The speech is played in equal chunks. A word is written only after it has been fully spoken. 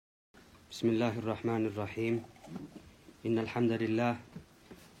بسم الله الرحمن الرحيم إن الحمد لله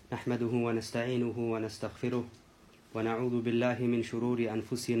نحمده ونستعينه ونستغفره ونعوذ بالله من شرور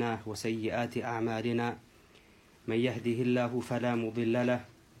أنفسنا وسيئات أعمالنا من يهده الله فلا مضل له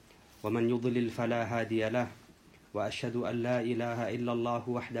ومن يضلل فلا هادي له وأشهد أن لا إله إلا الله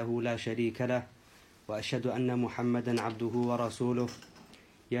وحده لا شريك له وأشهد أن محمدا عبده ورسوله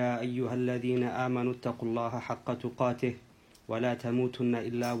يا أيها الذين آمنوا اتقوا الله حق تقاته ولا تموتن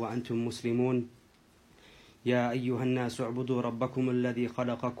إلا وأنتم مسلمون يا أيها الناس اعبدوا ربكم الذي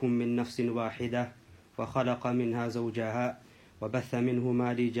خلقكم من نفس واحدة وخلق منها زوجها وبث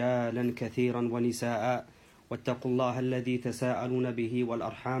منهما رجالا كثيرا ونساء واتقوا الله الذي تساءلون به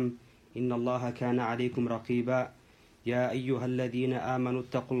والأرحام إن الله كان عليكم رقيبا يا أيها الذين آمنوا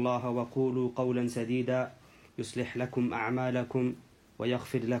اتقوا الله وقولوا قولا سديدا يصلح لكم أعمالكم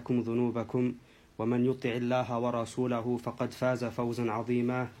ويغفر لكم ذنوبكم ومن يطع الله ورسوله فقد فاز فوزا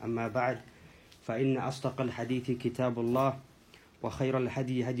عظيما أما بعد فإن أصدق الحديث كتاب الله وخير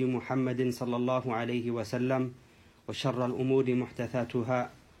الهدي هدي محمد صلى الله عليه وسلم وشر الأمور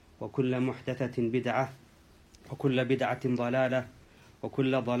محدثاتها وكل محدثة بدعة وكل بدعة ضلالة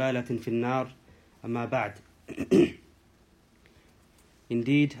وكل ضلالة في النار أما بعد.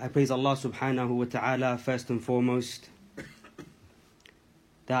 Indeed, I praise Allah subhanahu wa ta'ala first and foremost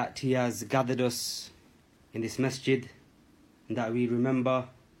that He has gathered us in this masjid and that we remember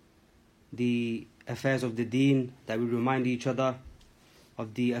the affairs of the deen, that we remind each other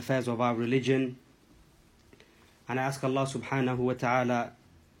of the affairs of our religion. And I ask Allah subhanahu wa ta'ala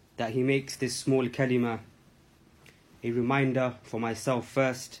that He makes this small kalima a reminder for myself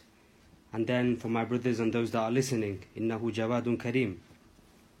first and then for my brothers and those that are listening. Innahu jawadun kareem.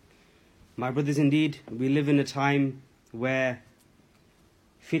 My brothers, indeed, we live in a time where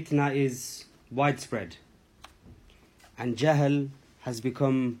fitna is widespread and jahl has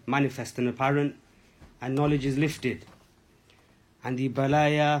become manifest and apparent and knowledge is lifted and the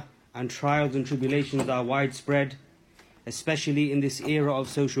balaya and trials and tribulations are widespread, especially in this era of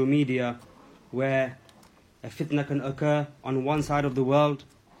social media where a fitna can occur on one side of the world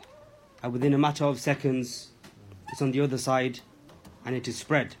and within a matter of seconds it's on the other side and it is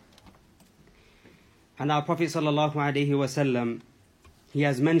spread. And our Prophet sallallahu alaihi wasallam, he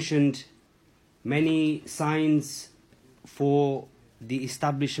has mentioned many signs for the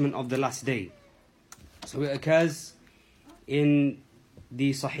establishment of the last day. So it occurs in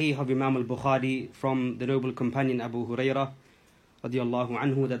the Sahih of Imam al-Bukhari from the noble companion Abu Hurairah radiyallahu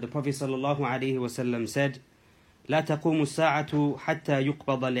anhu that the Prophet sallallahu alaihi wasallam said, لا تقوم الساعة حتى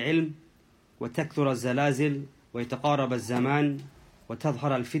يقبض العلم وتكثر الزلازل ويتقارب الزمان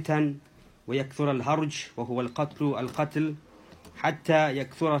وتظهر الفتن ويكثر الهرج وهو القتل حتى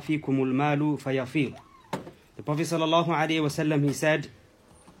يكثر فيكم المال فيفيض. The Prophet sallallahu alaihi wasallam, he said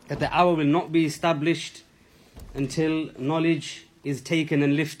that the hour will not be established until knowledge is taken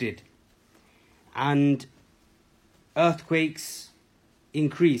and lifted and earthquakes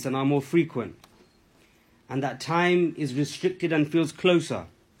increase and are more frequent and that time is restricted and feels closer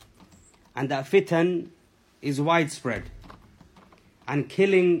and that fitan is widespread and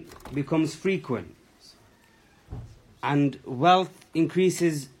killing becomes frequent and wealth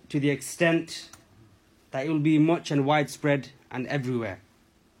increases to the extent that it will be much and widespread and everywhere.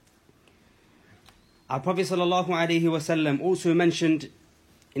 Our Prophet ﷺ also mentioned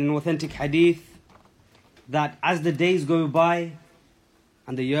in an authentic hadith that as the days go by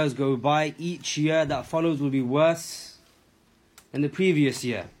and the years go by, each year that follows will be worse than the previous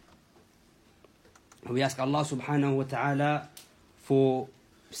year. And we ask Allah subhanahu wa ta'ala for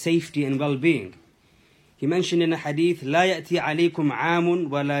safety and well-being. He mentioned in a hadith, لا يأتي عليكم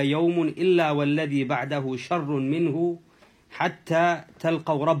عام ولا يوم إلا والذي بعده شر منه حتى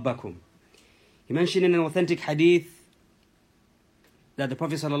تلقوا ربكم. He mentioned in an authentic hadith that the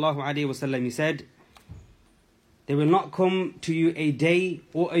Prophet ﷺ, he said, there will not come to you a day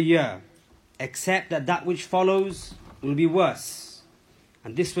or a year except that that which follows will be worse.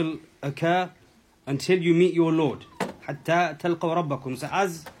 And this will occur until you meet your Lord. حتى تلقوا ربكم. So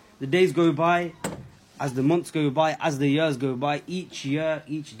as the days go by, as the months go by, as the years go by, each year,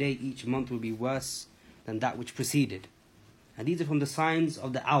 each day, each month will be worse than that which preceded. And these are from the signs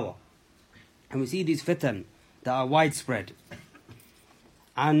of the hour. And we see these fitan that are widespread.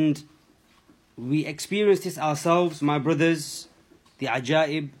 And we experience this ourselves, my brothers, the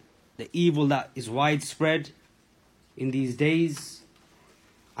ajaib, the evil that is widespread in these days.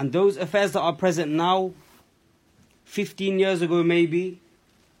 And those affairs that are present now, 15 years ago maybe,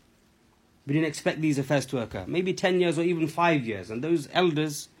 we didn't expect these affairs to occur. Maybe 10 years or even 5 years. And those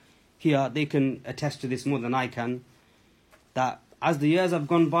elders here, they can attest to this more than I can. That as the years have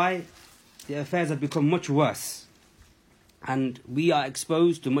gone by, the affairs have become much worse. And we are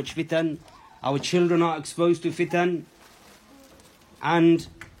exposed to much fitan. Our children are exposed to fitan. And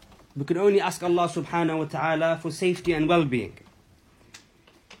we can only ask Allah subhanahu wa ta'ala for safety and well-being.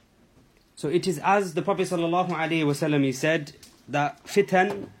 So it is as the Prophet sallallahu alaihi wasallam, he said, that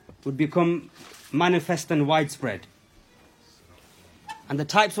fitan would become manifest and widespread. And the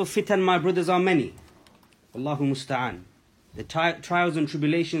types of fitan, my brothers, are many. Allahu musta'an. The trials and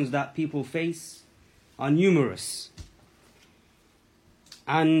tribulations that people face are numerous.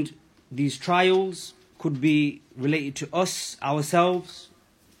 And these trials could be related to us, ourselves,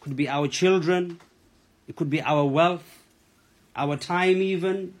 could be our children, it could be our wealth, our time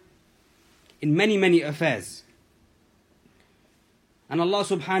even, in many, many affairs. And Allah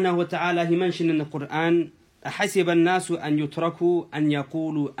subhanahu wa ta'ala, He mentioned in the Quran, أَحَسِبَ النَّاسُ أَن يُتْرَكُوا أَن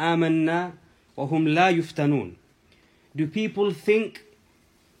يَقُولُوا آمَنَّا وَهُمْ لَا يُفْتَنُونَ. Do people think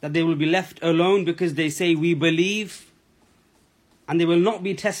that they will be left alone because they say we believe and they will not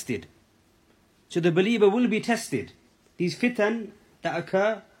be tested? So the believer will be tested. These fitan that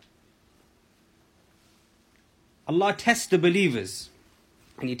occur, Allah tests the believers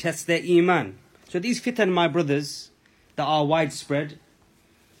and He tests their iman. So these fitan, my brothers, that are widespread,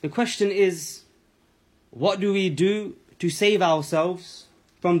 the question is, what do we do to save ourselves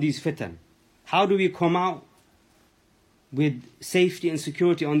from these fitan? How do we come out with safety and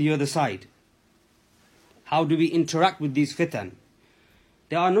security on the other side? How do we interact with these fitan?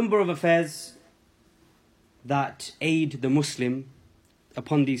 There are a number of affairs that aid the Muslim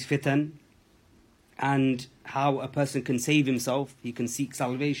upon these fitan, and how a person can save himself. He can seek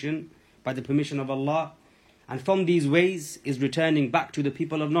salvation by the permission of Allah. And from these ways is returning back to the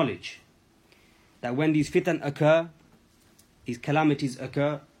people of knowledge. That when these fitan occur, these calamities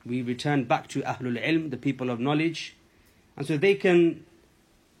occur, we return back to Ahlul Ilm, the people of knowledge. And so they can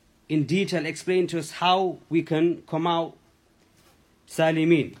in detail explain to us how we can come out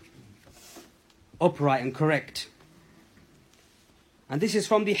salimin, upright and correct. And this is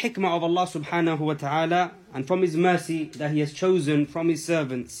from the hikmah of Allah subhanahu wa ta'ala, and from His mercy that He has chosen from His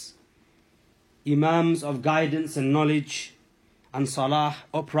servants imams of guidance and knowledge and salah,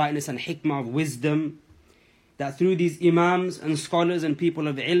 uprightness and hikmah of wisdom, that through these imams and scholars and people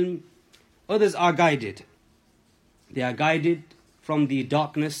of ilm, others are guided. They are guided from the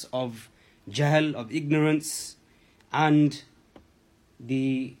darkness of jahl, of ignorance, and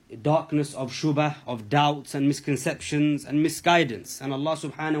the darkness of shubah, of doubts and misconceptions and misguidance. And Allah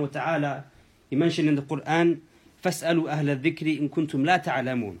subhanahu wa ta'ala, He mentioned in the Quran, فَاسْأَلُوا أَهْلَ الذِّكْرِ إِن كُنْتُمْ لَا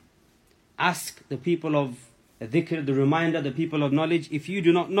تَعْلَمُونَ. Ask the people of dhikr, the reminder, the people of knowledge, if you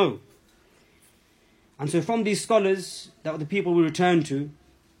do not know. And so from these scholars that the people will return to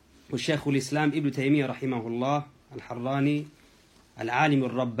was Shaykh Al-Islām Ibn Taymiyyah rahimahullah, Al-Harrani, Al-Alim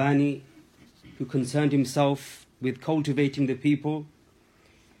Al-Rabbani, who concerned himself with cultivating the people.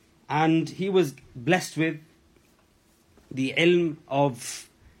 And he was blessed with the ilm of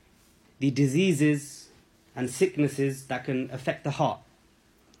the diseases and sicknesses that can affect the heart.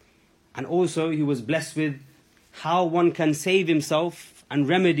 And also he was blessed with how one can save himself and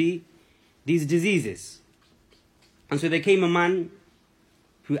remedy these diseases. And so there came a man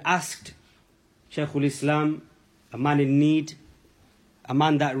who asked Shaykh Al-Islām, a man in need, a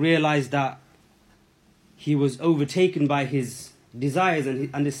man that realized that he was overtaken by his desires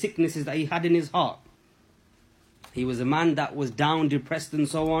and the sicknesses that he had in his heart. He was a man that was down, depressed and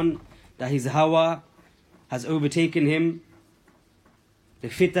so on, that his hawa has overtaken him, the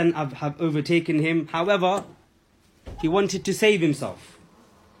fitan have overtaken him. However, he wanted to save himself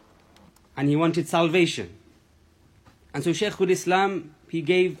and he wanted salvation. And so Shaykh Al-Islām, he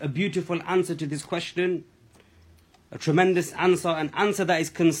gave a beautiful answer to this question, a tremendous answer, an answer that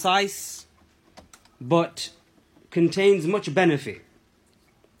is concise but contains much benefit.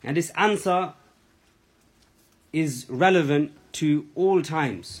 And this answer is relevant to all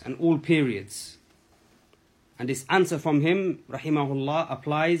times and all periods. And this answer from him, rahimahullah,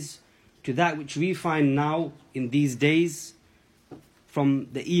 applies to that which we find now in these days, from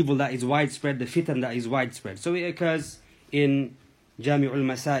the evil that is widespread, the fitan that is widespread. So it occurs in Jami'ul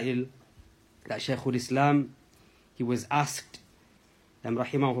Masail that Shaykh Al-Islām, he was asked,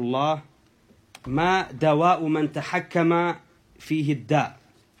 rahimahullah, Ma dawa'u man tahakkama fihi da.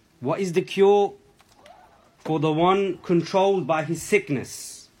 What is the cure for the one controlled by his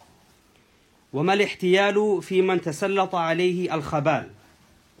sickness? وَمَا الْإِحْتِيَالُ فِي مَنْ تَسَلَّطَ عَلَيْهِ الْخَبَالِ.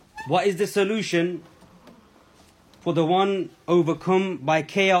 What is the solution for the one overcome by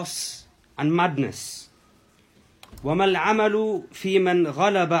chaos and madness? وَمَا الْعَمَلُ فِي مَنْ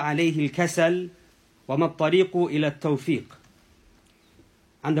غَلَبَ عَلَيْهِ الْكَسَلِ وَمَا الطَّرِيقُ إِلَى التَّوْفِيقِ.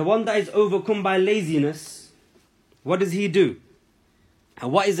 And the one that is overcome by laziness, what does he do?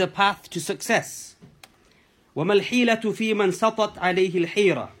 And what is the path to success? وَمَا الْحِيلَةُ فِي مَنْ سَطَتْ عَلَيْهِ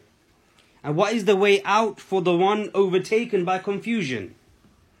الْحِيرَةِ. And what is the way out for the one overtaken by confusion?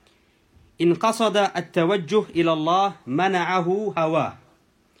 إِنْ قَصَدَ التَّوَجُّهِ إِلَى اللَّهِ مَنَعَهُ هَوَاهُ.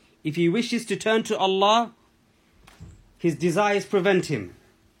 If he wishes to turn to Allah, his desires prevent him.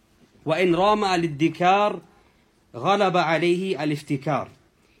 وَإِنْ رَامَ الْإِدِّكَارِ غَلَبَ عَلَيْهِ الْإِفْتِكَارِ.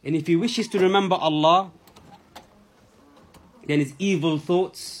 And if he wishes to remember Allah, then his evil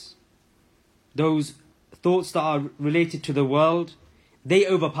thoughts, those thoughts that are related to the world, they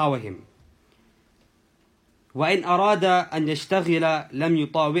overpower him. وَإِنْ أَرَادَ أَنْ يَشْتَغِلَ لَمْ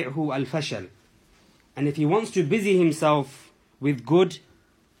يُطَاوِعْهُ الْفَشَلِ. And if he wants to busy himself with good,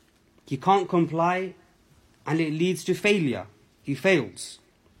 he can't comply, and it leads to failure. He fails.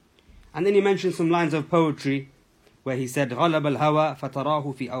 And then he mentioned some lines of poetry where he said, غَلَبَ الْهَوَى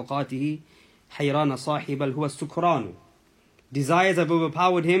فَتَرَاهُ فِي أَوْقَاتِهِ حَيْرَانَ صَاحِبَ الْهُوَ السُّكْرَانُ. Desires have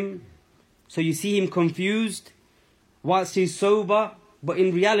overpowered him, so you see him confused whilst he's sober, but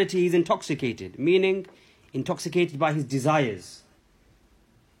in reality he's intoxicated, meaning intoxicated by his desires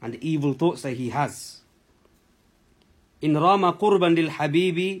and the evil thoughts that he has. إِنْ رَامَ قُرْبًا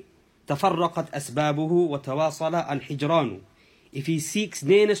لِلْحَبِيبِ تَفَرَّقَتْ أَسْبَابُهُ وَتَوَاصَلَ الْحِجْرَانُ. If he seeks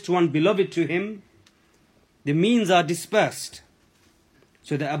nearness to one beloved to him, the means are dispersed,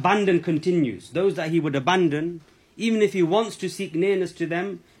 so the abandon continues. Those that he would abandon, even if he wants to seek nearness to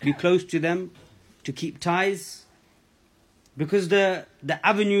them, be close to them, to keep ties, because the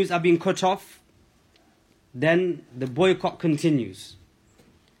avenues are being cut off, then the boycott continues.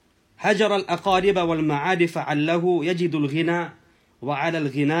 هجر الأقارب والمعارف عله يجد الغنى وعلى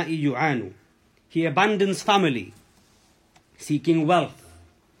الغناء يعان. He abandons family, seeking wealth.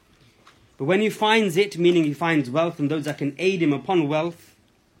 But when he finds it, meaning he finds wealth and those that can aid him upon wealth,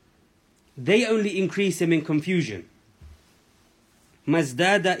 they only increase him in confusion.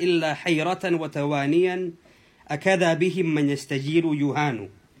 مَزْدَادَ إِلَّا حَيْرَةً وَتَوَانِيًا أَكَذَا بِهِمْ مَنْ يَسْتَجِيرُ يُهَانُ.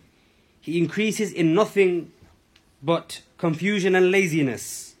 He increases in nothing but confusion and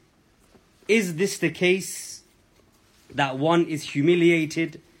laziness. Is this the case, that one is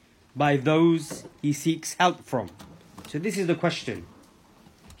humiliated by those he seeks help from? So this is the question.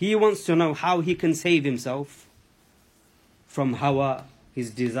 He wants to know how he can save himself from hawa,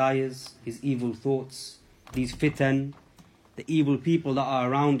 his desires, his evil thoughts, these fitan, the evil people that are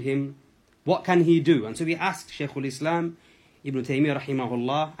around him. What can he do? And so we asked Shaykh Al-Islām Ibn Taymiyyah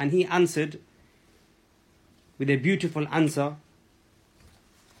rahimahullah, and he answered with a beautiful answer.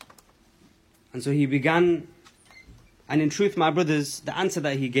 And so he began, and in truth, my brothers, the answer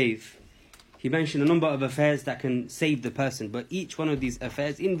that he gave, he mentioned a number of affairs that can save the person, but each one of these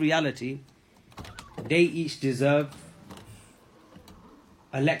affairs, in reality, they each deserve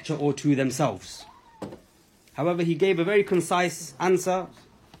a lecture or two themselves. However, he gave a very concise answer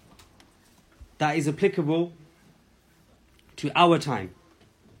that is applicable to our time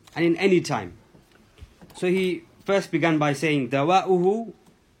and in any time. So he first began by saying, دواؤه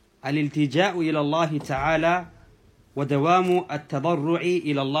الالتجاء إلى الله تعالى ودوام التضرع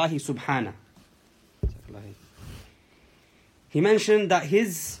إلى الله سبحانه. He mentioned that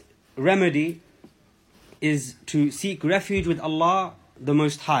his remedy is to seek refuge with Allah the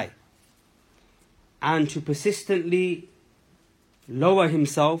Most High and to persistently lower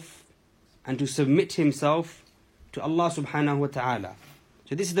himself and to submit himself to Allah subhanahu wa ta'ala.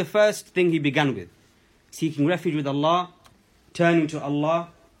 So this is the first thing he began with. Seeking refuge with Allah, turning to Allah,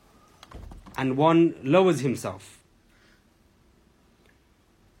 and one lowers himself.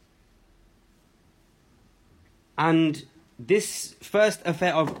 And this first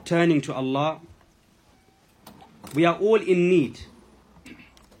affair of turning to Allah, we are all in need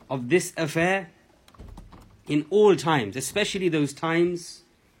of this affair in all times, especially those times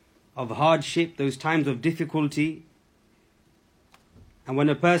of hardship, those times of difficulty. And when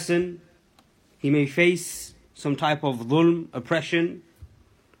a person, he may face some type of dhulm, oppression,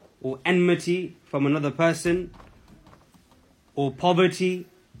 or enmity from another person, or poverty,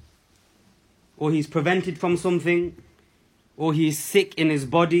 or he's prevented from something, or he is sick in his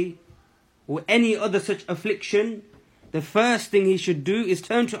body, or any other such affliction, the first thing he should do is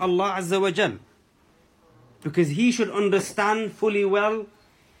turn to Allah Azza wa Jal. Because he should understand fully well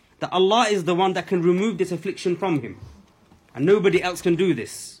that Allah is the one that can remove this affliction from him. And nobody else can do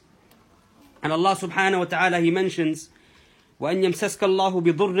this. And Allah subhanahu wa ta'ala, he mentions, وَأَنْ يَمْسَسْكَ اللَّهُ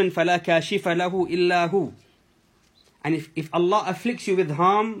بِضُرٍّ فَلَا كَاشِفَ لَهُ إِلَّا هُ. And if Allah afflicts you with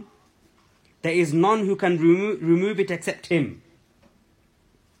harm, there is none who can remove it except Him.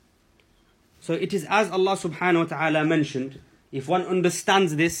 So it is as Allah subhanahu wa ta'ala mentioned if one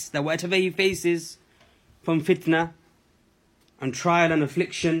understands this, that whatever he faces from fitna and trial and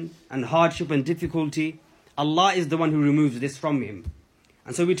affliction and hardship and difficulty, Allah is the one who removes this from him.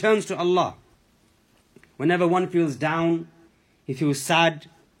 And so he turns to Allah. Whenever one feels down, he feels sad,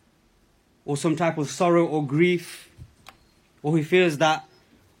 or some type of sorrow or grief, or he feels that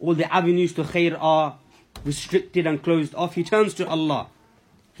all the avenues to khair are restricted and closed off, he turns to Allah.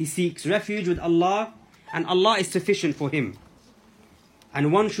 He seeks refuge with Allah, and Allah is sufficient for him.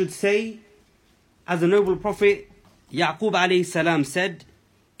 And one should say, as the noble Prophet Yaqub alayhi salam said,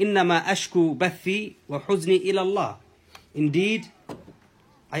 إِنَّمَا أَشْكُو بَثِّي وَحُزْنِي إِلَى اللَّهِ. Indeed,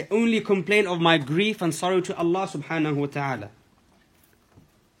 I only complain of my grief and sorrow to Allah subhanahu wa ta'ala.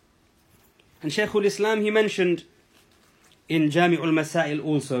 And Shaykh Al-Islām, he mentioned in Jami' al-Masail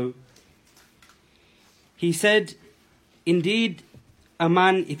also, he said, indeed, a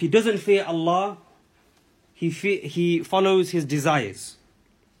man, if he doesn't fear Allah, he follows his desires.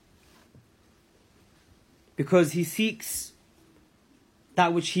 Because he seeks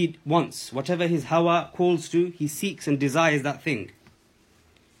that which he wants. Whatever his hawa calls to, he seeks and desires that thing.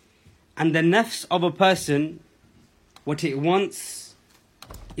 And the nafs of a person, what it wants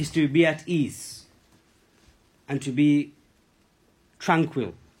is to be at ease and to be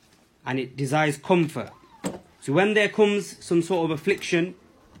tranquil, and it desires comfort. So when there comes some sort of affliction,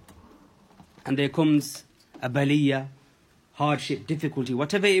 and there comes a baliyah, hardship, difficulty,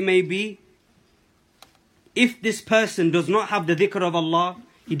 whatever it may be, if this person does not have the dhikr of Allah,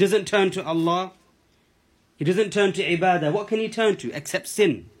 he doesn't turn to Allah, he doesn't turn to ibadah, what can he turn to except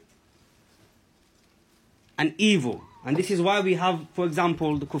sin and evil? And this is why we have, for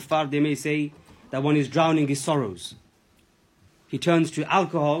example, the kuffar, they may say that one is drowning his sorrows. He turns to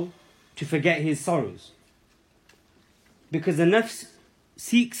alcohol to forget his sorrows. Because the nafs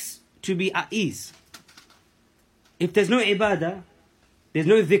seeks to be at ease. If there's no ibadah, there's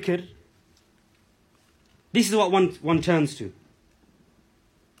no dhikr, this is what one turns to.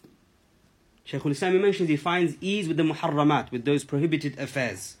 Shaykh Al-Islām mentions he finds ease with the muharramat, with those prohibited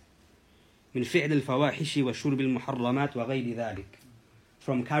affairs. من فعل الفواحش وشرب المحرمات وغير ذلك.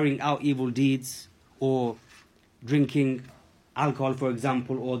 From carrying out evil deeds or drinking alcohol, for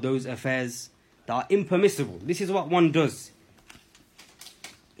example, or those affairs that are impermissible. This is what one does.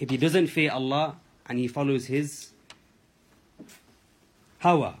 If he doesn't fear Allah and he follows his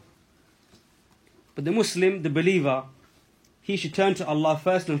hawa. But the Muslim, the believer, he should turn to Allah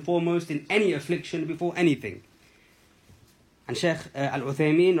first and foremost in any affliction before anything. And Shaykh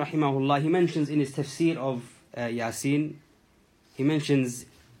Al-Uthaymeen, rahimahullah, he mentions in his tafsir of Yasin, he mentions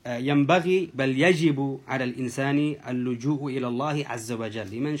ينبغي بل يجب على الإنسان اللجوء إلى الله عز وجل.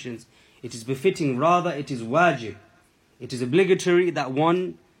 He mentions it is befitting, rather it is wajib, it is obligatory that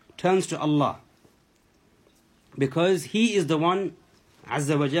one turns to Allah, because He is the one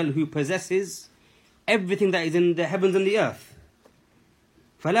Azza wa Jal who possesses everything that is in the heavens and the earth.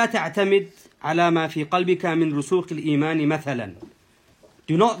 فلا تعتمد على ما في قلبك من رسوخ الإيمان مثلا.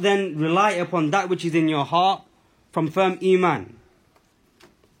 Do not then rely upon that which is in your heart from firm iman,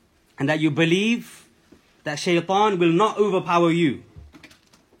 and that you believe that shaitan will not overpower you,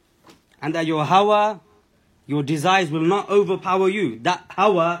 and that your hawa, your desires will not overpower you, that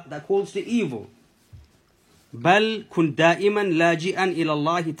hawa that calls to evil. بل كن دائما لاجئا إلى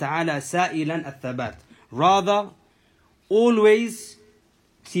الله تعالى سائلا الثبات. Rather, always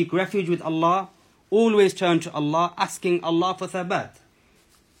seek refuge with Allah, always turn to Allah, asking Allah for thabat.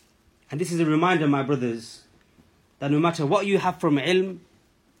 And this is a reminder, my brothers, that no matter what you have from ilm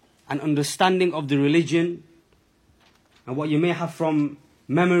and understanding of the religion, and what you may have from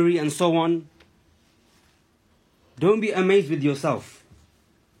memory and so on, don't be amazed with yourself.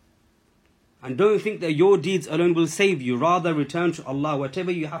 And don't think that your deeds alone will save you. Rather, return to Allah. Whatever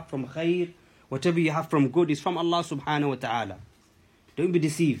you have from khair, whatever you have from good is from Allah subhanahu wa ta'ala. Don't be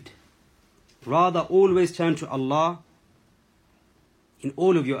deceived. Rather, always turn to Allah in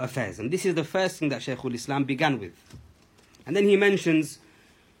all of your affairs. And this is the first thing that Shaykh Al-Islām began with. And then he mentions,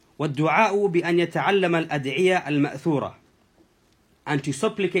 وَالدُّعَاءُ بِأَنْ يَتَعَلَّمَ الْأَدْعِيَةَ الْمَأْثُورَةَ. And to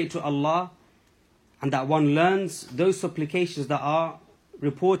supplicate to Allah, and that one learns those supplications that are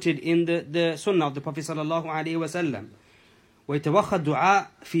reported in the sunnah of the Prophet sallallahu alaihi wasallam. وَيَتَوَخَّ الدُّعَاء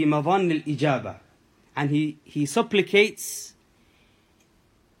فِي مَظَنِّ الْإِجَابَةِ. And he supplicates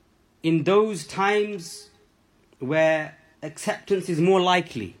in those times where acceptance is more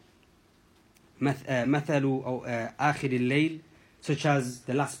likely. مثل أو آخر الليل, such as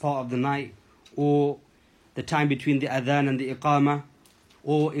the last part of the night, or the time between the adhan and the iqamah,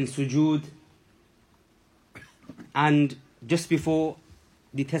 or in sujood, and just before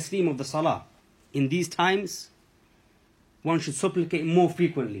the taslim of the salah. In these times, one should supplicate more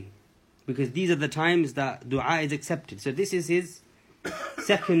frequently, because these are the times that dua is accepted. So this is his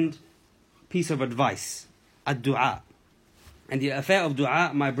second piece of advice, ad-dua. And the affair of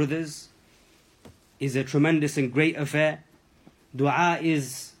dua, my brothers, is a tremendous and great affair. Dua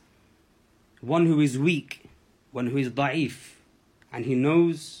is one who is weak, one who is da'if, and he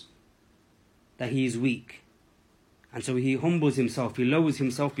knows that he is weak. And so he humbles himself, he lowers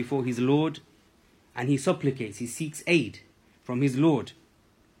himself before his Lord, and he supplicates, he seeks aid from his Lord.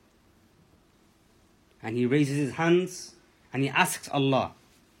 And he raises his hands and he asks Allah.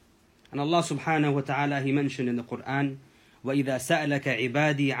 And Allah subhanahu wa ta'ala, he mentioned in the Quran, وَإِذَا سَأَلَكَ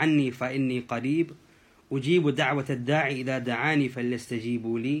عِبَادِي عَنِّي فَإِنِّي قَرِيبٌ أُجِيبُ دَعْوَةَ الدَّاعِ إِذَا دَعَانِي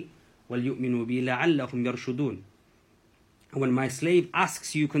فَلْيَسْتَجِيبُوا لِي وَلْيُؤْمِنُوا بِي لَعَلَّهُمْ يَرْشُدُونَ. And when my slave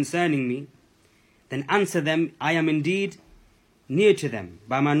asks you concerning me, then answer them, I am indeed near to them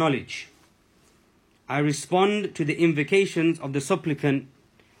by my knowledge. I respond to the invocations of the supplicant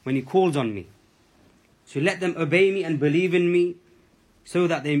when he calls on me. So let them obey me and believe in me, so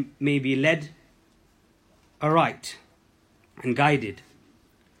that they may be led aright and guided.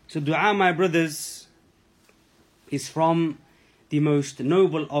 So dua, my brothers, is from the most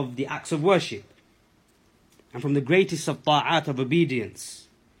noble of the acts of worship, and from the greatest of ta'at, of obedience.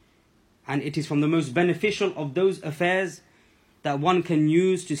 And it is from the most beneficial of those affairs that one can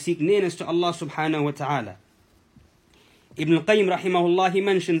use to seek nearness to Allah subhanahu wa ta'ala. Ibn al-Qayyim rahimahullah, he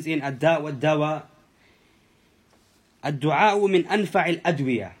mentions in Ad-Da' wa Dawa, Ad-du'a min anfa'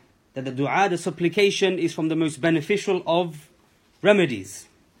 al-adwiya, that the dua, the supplication, is from the most beneficial of remedies.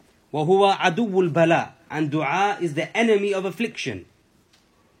 Wa huwa aduwwul bala, and dua is the enemy of affliction.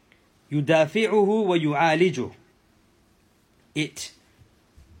 Yudafi'uhu wa yu'alijuh, it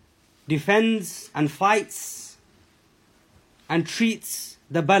defends and fights and treats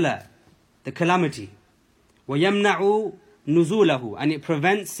the bala, the calamity. Wa yamna'u nuzulahu, and it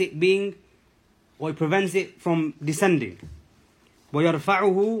prevents it being, or it prevents it from descending.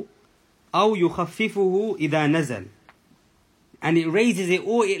 وَيَرْفَعُهُ أَوْ يُخَفِّفُهُ إِذَا نَزَلَ, and it raises it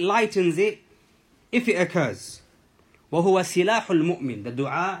or it lightens it if it occurs. وَهُوَ سِلَاحُ الْمُؤْمِنِ, the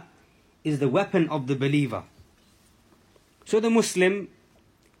dua is the weapon of the believer. So the Muslim,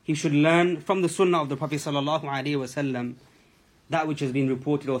 he should learn from the sunnah of the Prophet sallallahu alaihi wasallam that which has been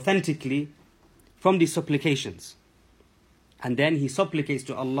reported authentically from these supplications. And then he supplicates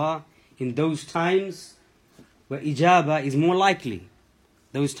to Allah in those times where ijaba is more likely,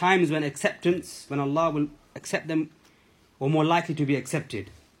 those times when acceptance, when Allah will accept them, or more likely to be accepted,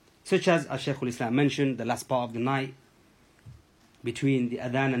 such as Shaykh Al-Islām mentioned, the last part of the night, between the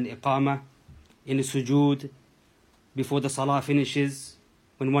adhan and the iqamah, in the sujood, before the salah finishes,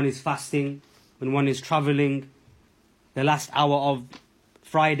 when one is fasting, when one is traveling, the last hour of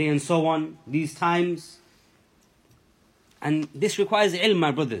Friday and so on, these times. And this requires ilm,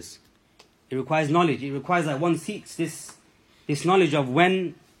 my brothers. It requires knowledge. It requires that one seeks this knowledge of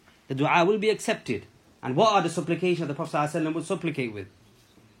when the dua will be accepted, and what are the supplications the Prophet ﷺ would supplicate with.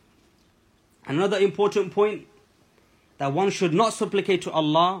 Another important point, that one should not supplicate to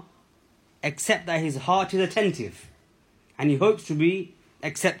Allah except that his heart is attentive and he hopes to be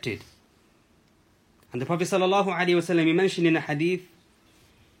accepted. And the Prophet ﷺ, he mentioned in a hadith,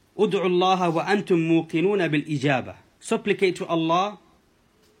 "Ud'u Allah wa antum muqinuna bil ijaba." Supplicate to Allah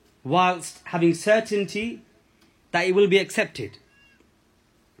whilst having certainty that it will be accepted.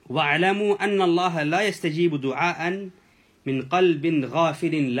 وَاعْلَمُوا أَنَّ اللَّهَ لَا يَسْتَجِيبُ دُعَاءً مِنْ قَلْبٍ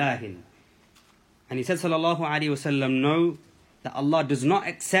غَافِلٍ لَاهٍ. And he said, sallallahu alayhi wa sallam, know that Allah does not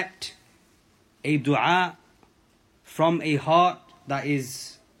accept a dua from a heart that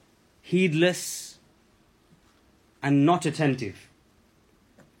is heedless and not attentive.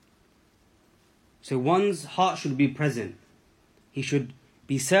 So one's heart should be present. He should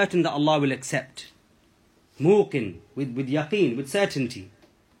be certain that Allah will accept. Muqin, with yaqeen, with certainty,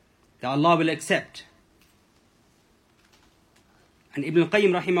 that Allah will accept. And Ibn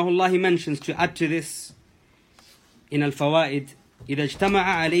al-Qayyim rahimahullah, he mentions, to add to this in Al-Fawaid, إِذَا اجْتَمَعَ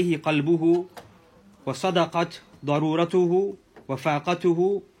عَلَيْهِ قَلْبُهُ وَصَدَقَتْ ضَرُورَتُهُ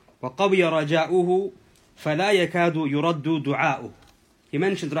وَفَاقَتُهُ وَقَوِيَ رَجَاؤُهُ فَلَا يَكَادُ يُرَدُّ دُعَاؤُهُ. He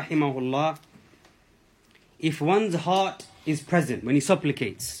mentioned rahimahullah, if one's heart is present when he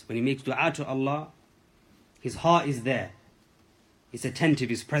supplicates, when he makes dua to Allah, his heart is there, it's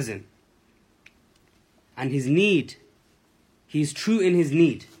attentive, it's present, and his need, he is true in his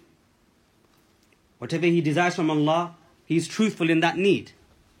need. Whatever he desires from Allah, he is truthful in that need.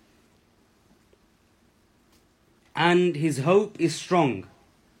 And his hope is strong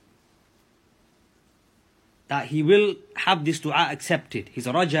that he will have this dua accepted. His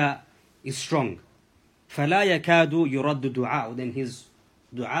raja is strong. فَلَا يَكَادُ يُرَدُّ دُعَاءُ Then his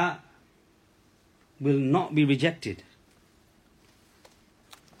dua will not be rejected.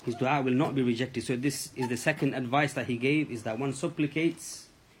 His dua will not be rejected. So this is the second advice that he gave, is that one supplicates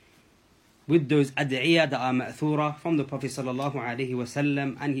with those ad'iyah that are ma'thura from the Prophet sallallahu alaihi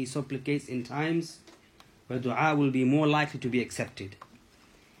wasallam, and he supplicates in times where dua will be more likely to be accepted.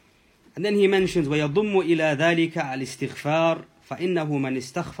 And then he mentions وَيَضُمُّ إِلَى ذَلِكَ الْإِسْتِغْفَارِ فَإِنَّهُ مَنْ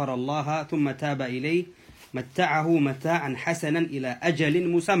اسْتَغْفَرَ اللَّهَ ثُمَّ تَابَ إِلَيْهِ مَتَّعَهُ مَتَاعًا حَسَنًا إِلَى أَجَلٍ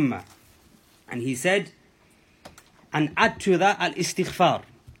مُسَمَّى. And he said, and add to that al-istighfar,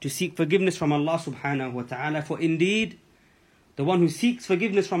 to seek forgiveness from Allah subhanahu wa ta'ala. For indeed, the one who seeks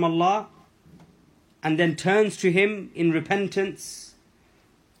forgiveness from Allah and then turns to Him in repentance,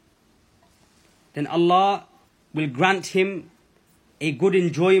 then Allah will grant him a good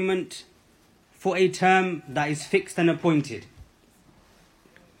enjoyment for a term that is fixed and appointed.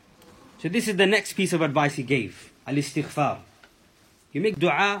 So this is the next piece of advice he gave, al-istighfar. You make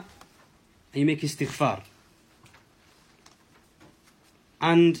dua and you make istighfar.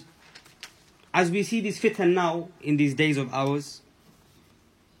 And as we see this fitan now, in these days of ours,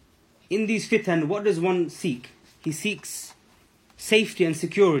 in these fitan, what does one seek? He seeks safety and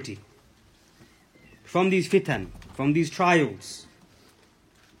security from these fitan, from these trials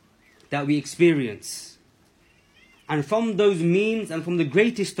that we experience. And from those means, and from the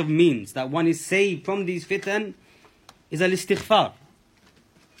greatest of means that one is saved from these fitan, is al-istighfar.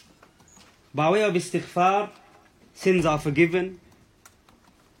 By way of istighfar, sins are forgiven.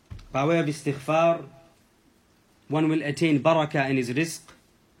 By way of istighfar, one will attain barakah in his rizq.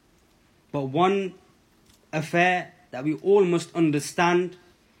 But one affair that we all must understand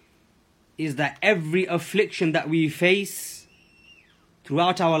is that every affliction that we face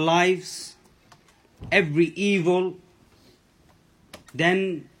throughout our lives, every evil,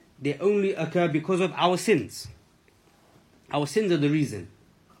 then they only occur because of our sins. Our sins are the reason.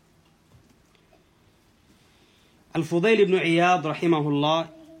 Al-Fudayl ibn Iyad, rahimahullah,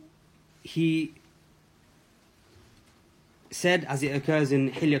 he said, as it occurs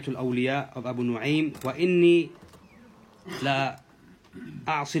in Hilyatul Awliya of Abu Nu'aym, وَإِنِّي لَا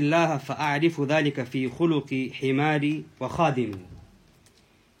أَعْصِ اللَّهَ فَأَعْرِفُ ذَلِكَ فِي خُلُقِ حِمَارِ وَخَادِمِ.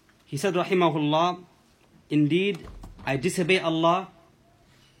 He said, rahimahullah, indeed, I disobey Allah,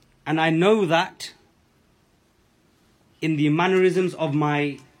 and I know that in the mannerisms of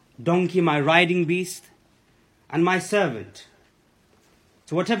my donkey, my riding beast, and my servant.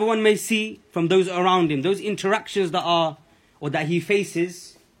 So whatever one may see from those around him, those interactions that are, or that he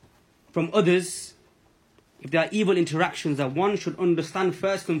faces from others, if there are evil interactions, that one should understand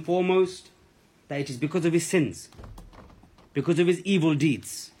first and foremost that it is because of his sins, because of his evil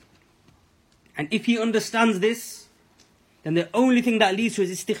deeds. And if he understands this, then the only thing that leads to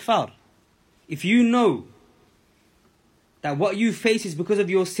is istighfar. If you know that what you face is because of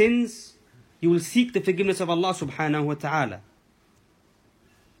your sins, you will seek the forgiveness of Allah subhanahu wa ta'ala.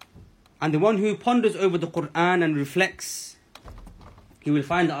 And the one who ponders over the Quran and reflects, he will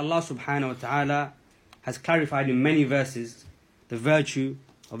find that Allah subhanahu wa ta'ala has clarified in many verses the virtue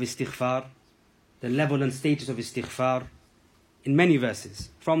of istighfar, the level and status of istighfar, in many verses.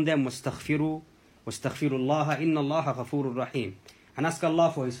 From them, وَاسْتَغْفِرُوا وَاسْتَغْفِرُوا اللَّهَ إِنَّ اللَّهَ غَفُورٌ رَحِيمٌ. And ask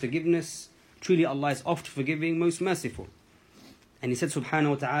Allah for His forgiveness. Truly Allah is oft forgiving, most merciful. And He said subhanahu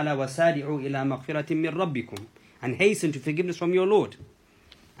wa ta'ala, وَسَارِعُوا إِلَى مَغْفِرَةٍ مِّن رَبِّكُمْ. And hasten to forgiveness from your Lord.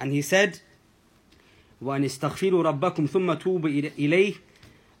 And He said, وَأَنِ اسْتَغْفِرُوا رَبَّكُمْ ثُمَّ تُوبُوا إِلَيْهِ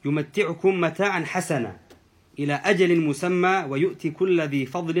يُمَتِّعُكُمْ مَتَاعًا حَسَنًا إِلَى أَجَلٍ مُسَمَّى وَيُؤْتِ كُلَّ ذِي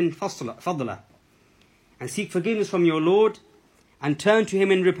فَضْلٍ فَضْلًا. And seek forgiveness from your Lord, and turn to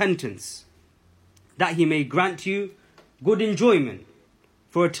Him in repentance, that He may grant you good enjoyment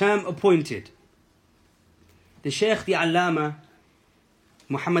for a term appointed. The Shaykh, the Allama,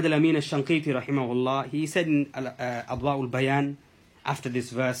 Muhammad al-Amin al-Shanqiti rahimahullah, he said in Adwa'ul Bayan, after this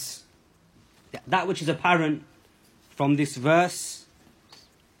verse, that which is apparent from this verse,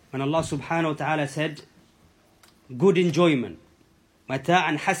 when Allah subhanahu wa ta'ala said, good enjoyment,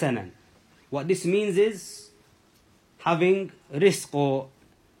 mata'an hasanan. What this means is having rizq, or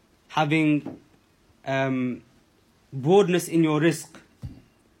having broadness in your rizq,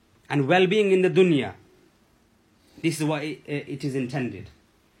 and well-being in the dunya. This is what it is intended.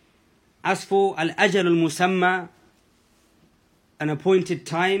 As for al-ajal al-musamma, an appointed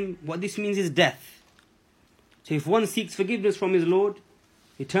time, what this means is death. So if one seeks forgiveness from his Lord,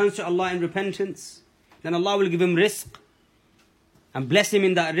 he turns to Allah in repentance, then Allah will give him rizq and bless him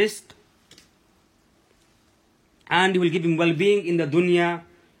in that rizq, and He will give him well-being in the dunya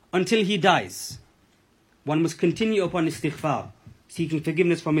until he dies. One must continue upon istighfar, seeking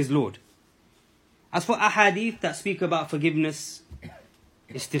forgiveness from his Lord. As for ahadith that speak about forgiveness,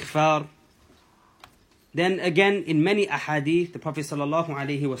 istighfar, then again in many ahadith the Prophet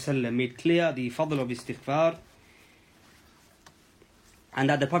ﷺ made clear the fadl of istighfar, and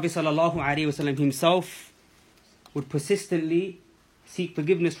that the Prophet ﷺ himself would persistently seek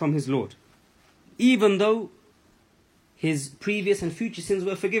forgiveness from his Lord, even though his previous and future sins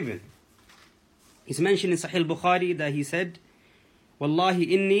were forgiven. It's mentioned in Sahih Bukhari that he said, "Wallahi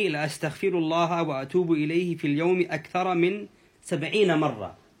inni la astaghfirullah wa atubu ilayhi fil yawmi akthara min 70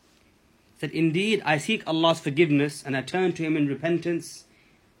 marra." That indeed I seek Allah's forgiveness and I turn to Him in repentance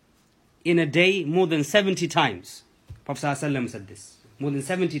in a day more than 70 times. Prophet ﷺ said this, more than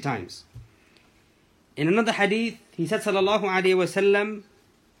 70 times. In another hadith, he said sallallahu alayhi wa sallam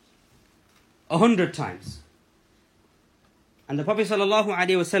 100 times. And the Prophet sallallahu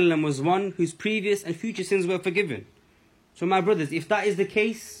alayhi wa sallam was one whose previous and future sins were forgiven. So my brothers, if that is the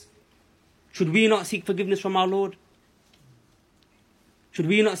case, should we not seek forgiveness from our Lord? Should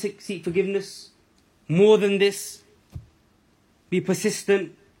we not seek forgiveness more than this? Be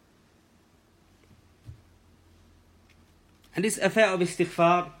persistent. And this affair of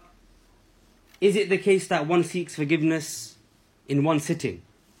istighfar, is it the case that one seeks forgiveness in one sitting?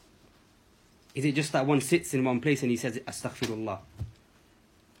 Is it just that one sits in one place and he says, Astaghfirullah?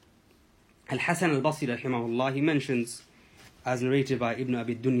 Al-Hasan al-Basri rahimahullah, he mentions, as narrated by Ibn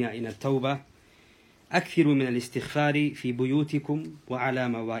Abi Dunya in At-Tawbah, أكثروا من الاستغفار في بيوتكم وعلى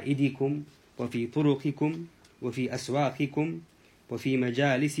موائدكم وفي طرقكم وفي أسواقكم وفي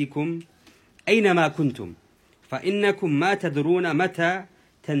مجالسكم أينما كنتم فإنكم ما تدرون متى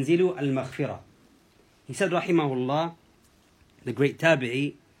تنزل المغفرة. He said rahimahullah, the great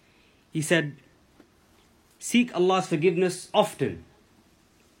tabi'i, he said, seek Allah's forgiveness often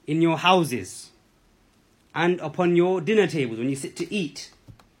in your houses and upon your dinner tables when you sit to eat,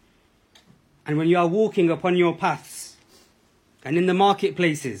 and when you are walking upon your paths, and in the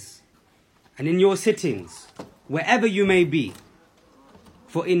marketplaces, and in your sittings, wherever you may be.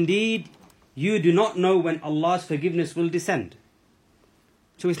 For indeed, you do not know when Allah's forgiveness will descend.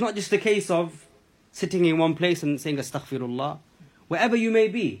 So it's not just a case of sitting in one place and saying Astaghfirullah. Wherever you may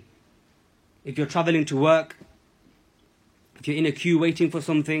be. If you're traveling to work, if you're in a queue waiting for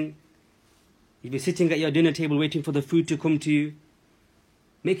something, if you're sitting at your dinner table waiting for the food to come to you,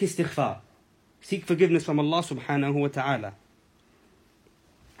 make istighfar. Seek forgiveness from Allah subhanahu wa ta'ala.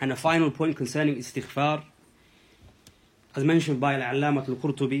 And a final point concerning istighfar, as mentioned by Al-Allāmah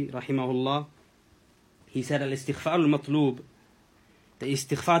Al-Qurtubi rahimahullah, he said, Al-istighfar al-matlūb, the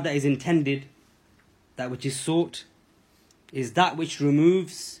istighfar that is intended, that which is sought, is that which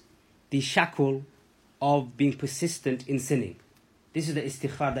removes the shackle of being persistent in sinning. This is the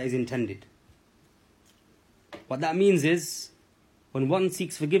istighfar that is intended. What that means is, when one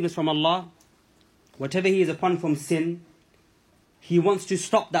seeks forgiveness from Allah, whatever he is upon from sin, he wants to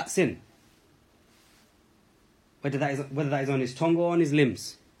stop that sin. Whether that is on his tongue or on his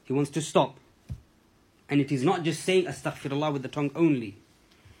limbs. He wants to stop. And it is not just saying Astaghfirullah with the tongue only.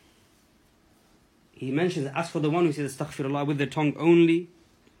 He mentions that as for the one who says Astaghfirullah with the tongue only,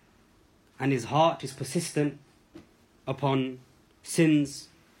 and his heart is persistent upon sins,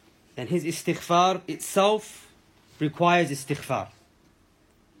 then his istighfar itself requires istighfar.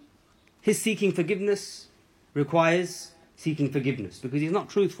 His seeking forgiveness requires seeking forgiveness because he's not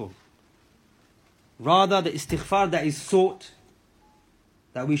truthful. Rather, the istighfar that is sought,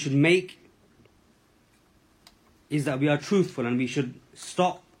 that we should make, is that we are truthful and we should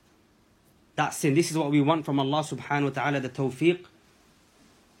stop that sin. This is what we want from Allah subhanahu wa ta'ala, the tawfiq,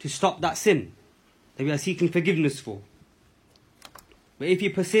 to stop that sin that we are seeking forgiveness for. But if he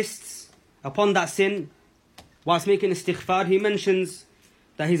persists upon that sin, whilst making istighfar, he mentions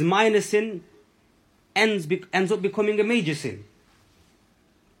that his minor sin ends up becoming a major sin.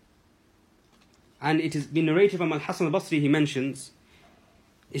 And it has been narrated from Al-Hasan al-Basri, he mentions,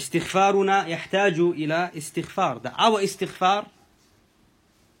 Istighfaruna yahtaju ila istighfar. That our istighfar,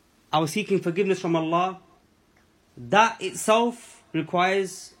 our seeking forgiveness from Allah, that itself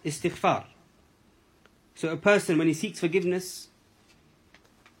requires istighfar. So a person, when he seeks forgiveness,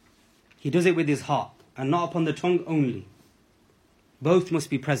 he does it with his heart and not upon the tongue only. Both must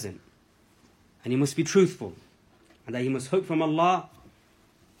be present. And he must be truthful. And that he must hope from Allah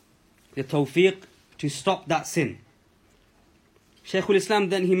the tawfiq to stop that sin. Shaykh Al-Islām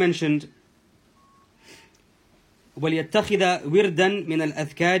then he mentioned, وَلْيَتَّخِذَ وِرْدًا مِنَ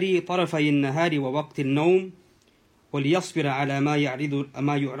الْأَذْكَارِ طَرَفَيِ النَّهَارِ وَوَقْتِ النَّوْمِ وَلْيَصْبِرَ عَلَى مَا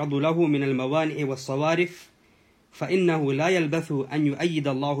يُعْرَضُ لَهُ مِنَ الْمَوَانِعِ وَالصَّوَارِفِ فَإِنَّهُ لَا يَلْبَثُ أَنْ يُؤَيِّدَ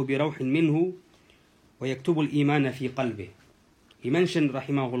اللَّهُ بِرَوْحٍ مِّنْهُ وَيَكْتُبُ الْإِيمَانَ فِي قَلْبِهِ. He mentioned,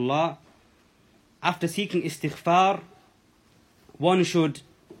 rahimahullah, after seeking istighfar, one should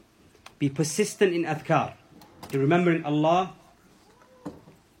be persistent in adhkar, in remembering Allah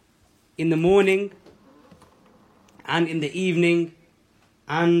in the morning and in the evening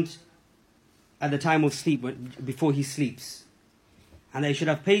and at the time of sleep, before he sleeps. And they should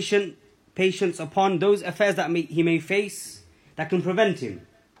have patience upon those affairs that he may face that can prevent him.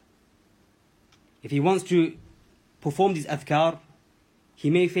 If he wants to perform these adhkar, he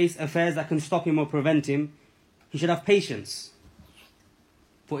may face affairs that can stop him or prevent him. He should have patience.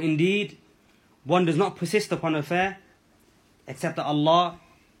 For indeed, one does not persist upon affair except that Allah,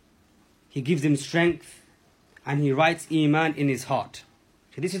 He gives him strength and He writes Iman in his heart.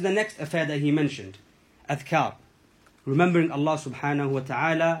 So this is the next affair that he mentioned, adhkar, remembering Allah subhanahu wa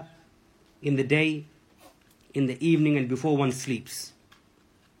ta'ala in the day, in the evening and before one sleeps.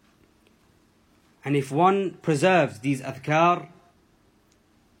 And if one preserves these adhkar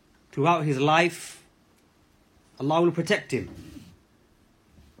throughout his life, Allah will protect him.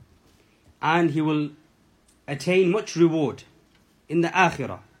 And he will attain much reward in the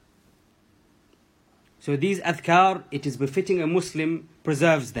akhirah. So these adhkar, it is befitting a Muslim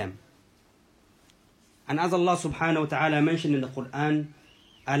preserves them. And as Allah subhanahu wa ta'ala mentioned in the Quran,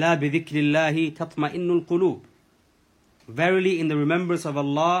 أَلَا بِذِكْرِ اللَّهِ تَطْمَئِنُّ الْقُلُوبِ. Verily in the remembrance of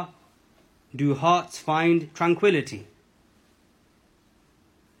Allah do hearts find tranquility.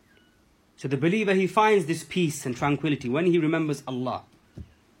 So the believer, he finds this peace and tranquility when he remembers Allah.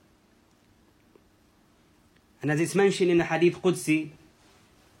 And as it's mentioned in the Hadith Qudsi,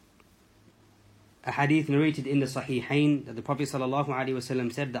 a hadith narrated in the Sahihain, that the Prophet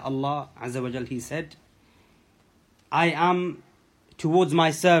ﷺ said that Allah Azza wa Jal, He said, I am towards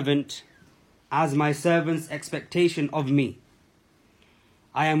my servant as my servant's expectation of me.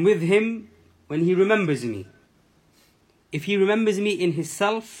 I am with him when he remembers me. If he remembers me in his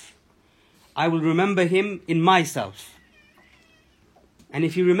self, I will remember him in myself. And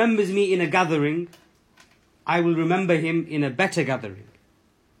if he remembers me in a gathering, I will remember him in a better gathering.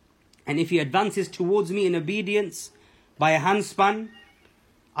 And if he advances towards me in obedience by a handspan,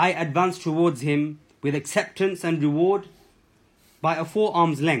 I advance towards him with acceptance and reward by a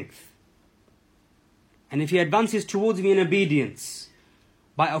forearm's length. And if he advances towards me in obedience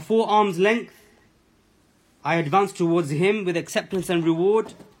by a forearm's length, I advance towards him with acceptance and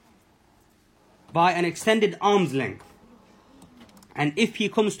reward by an extended arm's length. And if he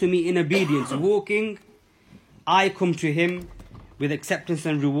comes to me in obedience walking, I come to him with acceptance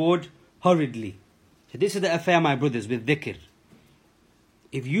and reward hurriedly. So this is the affair, my brothers, with dhikr.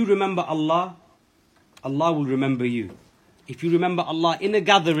 If you remember Allah, Allah will remember you. If you remember Allah in a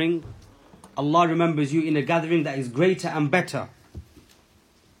gathering, Allah remembers you in a gathering that is greater and better.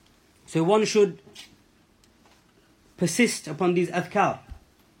 So one should persist upon these adhkar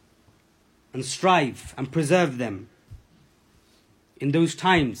and strive and preserve them in those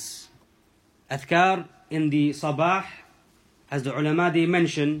times. Adhkar in the sabah, as the ulama they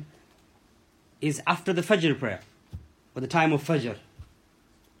mention, is after the Fajr prayer, or the time of Fajr.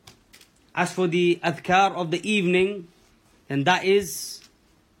 As for the adhkar of the evening, then that is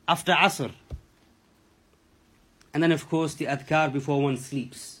after Asr. And then of course the adhkar before one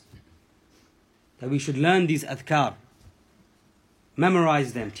sleeps. That we should learn these adhkar,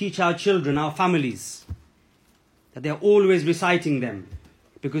 memorize them, teach our children, our families, that they are always reciting them.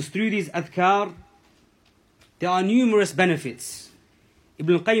 Because through these adhkar, there are numerous benefits.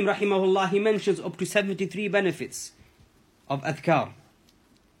 Ibn al-Qayyim rahimahullah, he mentions up to 73 benefits of adhkar,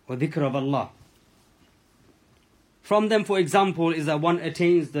 or dhikr of Allah. From them, for example, is that one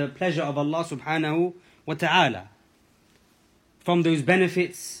attains the pleasure of Allah subhanahu wa ta'ala. From those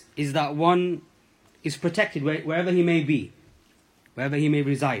benefits is that one is protected wherever he may be, wherever he may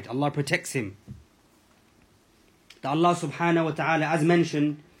reside. Allah protects him. That Allah subhanahu wa ta'ala, as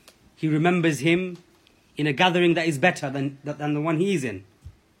mentioned, He remembers him in a gathering that is better than the one he is in.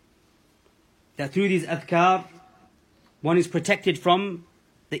 That through these adhkar, one is protected from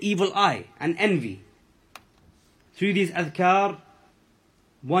the evil eye and envy. Through these adhkar,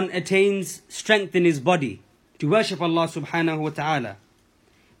 one attains strength in his body to worship Allah subhanahu wa ta'ala.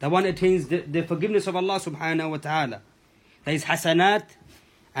 That one attains the forgiveness of Allah subhanahu wa ta'ala. That his hasanat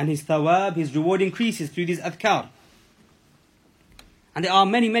and his thawab, his reward increases through these adhkar. And there are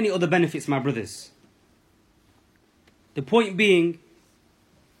many, many other benefits, my brothers. The point being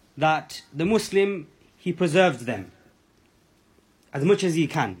that the Muslim, he preserves them as much as he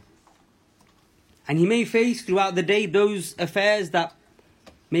can. And he may face throughout the day those affairs that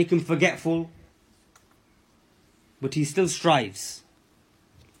make him forgetful, but he still strives.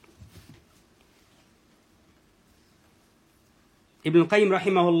 Ibn al-Qayyim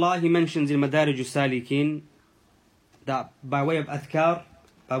rahimahullah, he mentions in Madarij al-Salikin that by way of adhkar,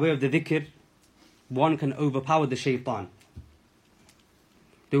 by way of the dhikr, one can overpower the shaitan.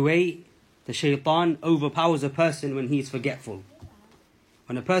 The way the shaitan overpowers a person when he is forgetful.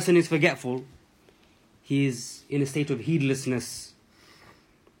 When a person is forgetful, he is in a state of heedlessness.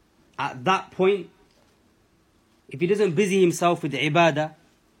 At that point, if he doesn't busy himself with ibadah,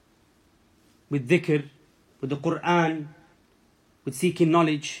 with dhikr, with the Quran, with seeking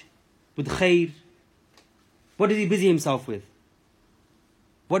knowledge, with khair, what does he busy himself with?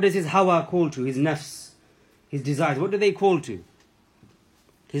 What does his hawa call to, his nafs, his desires? What do they call to?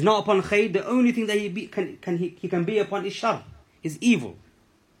 He's not upon khair. The only thing that he can be upon is shar, is evil.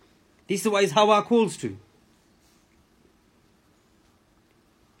 This is what his hawa calls to.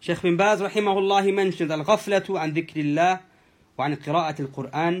 Shaykh bin Baz rahimahullah, he mentioned al-ghaflatu an dhikrillah wa an qira'at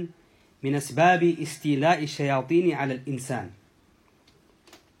al-Quran min asbabi istila'i shayatini ala al-insan.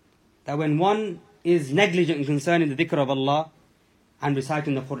 That when one is negligent concerning the dhikr of Allah and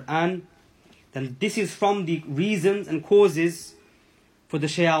reciting the Quran, then this is from the reasons and causes for the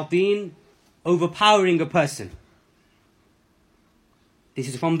shayateen overpowering a person. This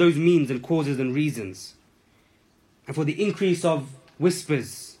is from those means and causes and reasons. And for the increase of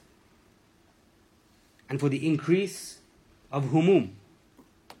whispers. And for the increase of humum.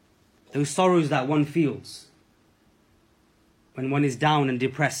 Those sorrows that one feels when one is down and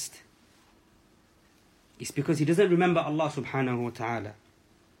depressed. It's because he doesn't remember Allah subhanahu wa ta'ala.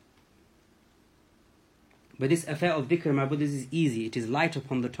 But this affair of dhikr, my brothers, is easy. It is light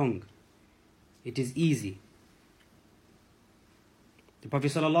upon the tongue. It is easy. The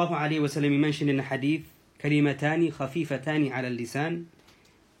Prophet sallallahu alaihi wasallam mentioned in the hadith, كلمتان خفيفتان على اللسان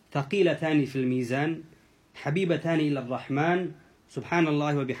ثقيلتان في الميزان حبيبتان إلى الرحمن سبحان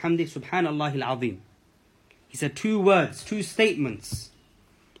الله وبحمده سبحان الله العظيم. He said 2 words, 2 statements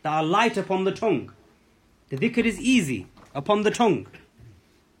that are light upon the tongue. The dhikr is easy upon the tongue,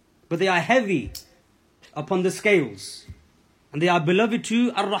 but they are heavy upon the scales. And they are beloved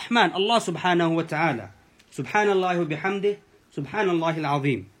to Ar-Rahman, Allah subhanahu wa ta'ala. Subhanallah wa bihamdih, Subhanallah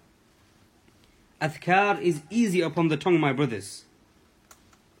al-Azim. Adhkar is easy upon the tongue, my brothers.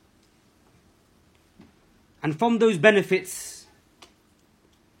 And from those benefits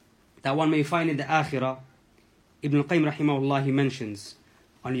that one may find in the Akhirah, Ibn al-Qayyim rahimahullah, he mentions,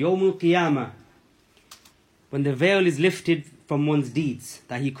 on Yawm al-Qiyamah, when the veil is lifted from one's deeds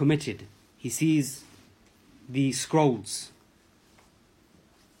that he committed, he sees the scrolls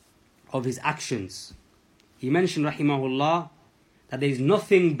of his actions. He mentioned rahimahullah that there is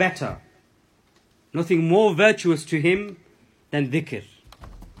nothing better, nothing more virtuous to him than dhikr.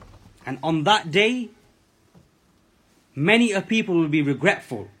 And on that day, many a people will be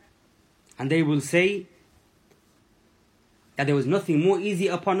regretful, and they will say that there was nothing more easy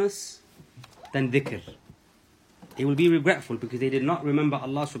upon us than dhikr. They will be regretful because they did not remember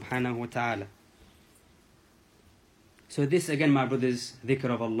Allah subhanahu wa ta'ala. So this again, my brothers, dhikr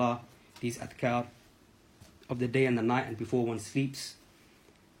of Allah, these adhkar of the day and the night and before one sleeps,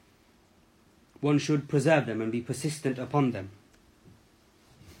 one should preserve them and be persistent upon them.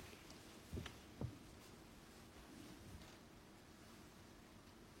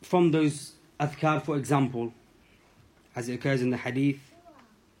 From those adhkar, for example, as it occurs in the hadith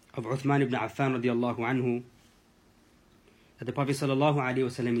of Uthman ibn Affan radiallahu anhu, that the Prophet sallallahu alaihi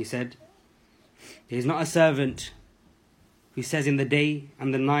wasallam, he said, there is not a servant who says in the day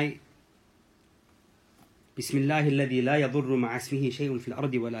and the night, بسم الله الذي لا يضر مع اسمه شيء في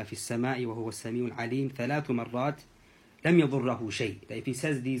الأرض ولا في السماء وهو السميع العليم 3 مرات لم يضره شيء. That if he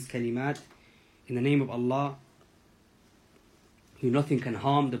says these kalimat in the name of Allah, who nothing can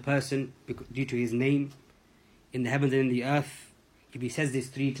harm the person due to his name in the heavens and in the earth, if he says this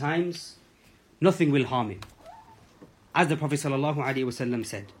 3 times, nothing will harm him. As the Prophet sallallahu alaihi wasallam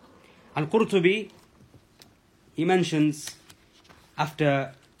said. Al-Qurtubi, he mentions,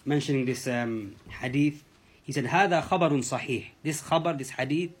 after mentioning this hadith, he said, هذا خبر صحيح. This khabar, this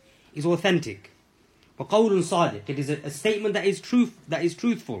hadith, is authentic. وقول صادق. It is a statement that is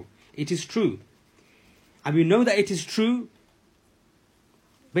truthful. It is true. And we know that it is true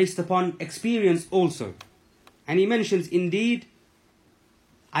based upon experience also. And he mentions, indeed,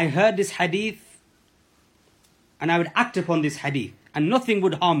 I heard this hadith and I would act upon this hadith and nothing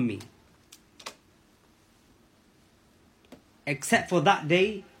would harm me. Except for that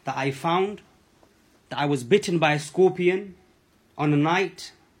day that I found that I was bitten by a scorpion on a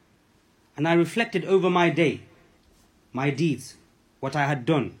night, and I reflected over my day, my deeds, what I had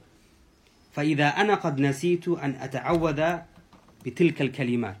done. فَإِذَا أَنَا قَدْ نَسِيتُ أَنْ أَتَعَوَّذَ بِتِلْكَ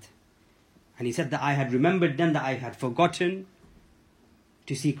الْكَلِمَاتِ. And he said that I had remembered then that I had forgotten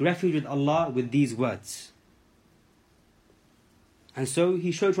to seek refuge with Allah with these words. And so he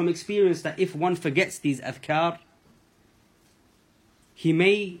showed from experience that if one forgets these adhkar, he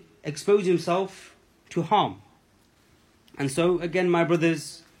may expose himself to harm. And so again, my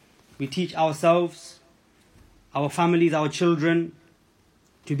brothers, we teach ourselves, our families, our children,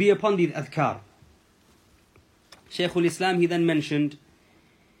 to be upon these adhkar. Shaykh Al-Islām, he then mentioned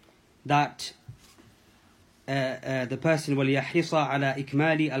that the person وَلْيَحْرِصَ عَلَى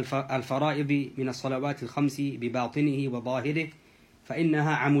إِكْمَالِ الْفَرَائِضِ مِنَ الصَّلَوَاتِ الْخَمْسِ بِبَاطِنِهِ وَظَاهِرِهِ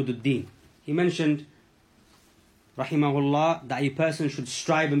فَإِنَّهَا عَمُودُ الدِّينِ. He mentioned, rahimahullah, that a person should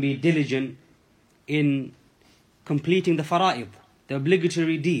strive and be diligent in completing the fara'id, the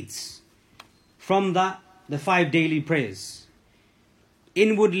obligatory deeds. From that, the 5 daily prayers,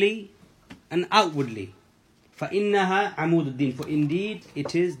 inwardly and outwardly. فَإِنَّهَا عَمُودُ الدِّينِ. For indeed,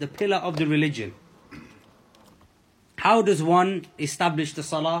 it is the pillar of the religion. How does one establish the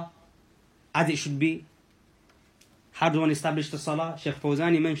salah as it should be? How does one establish the salah? Shaykh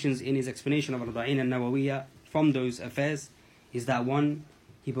Fawzani mentions in his explanation of Arba'in al-Nawawiyya, from those affairs, is that one,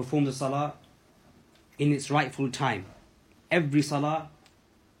 he performs the salah in its rightful time. Every salah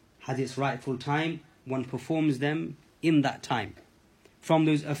has its rightful time. One performs them in that time. From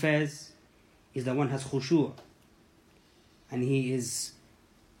those affairs is that one has khushu', and he is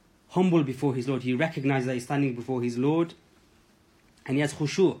humble before his Lord. He recognizes that he's standing before his Lord, and he has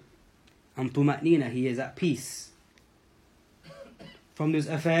khushu' and tuma'nina. He is at peace. From those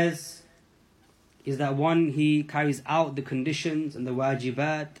affairs is that one, he carries out the conditions and the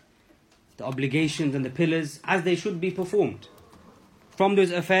wajibat, the obligations and the pillars as they should be performed. From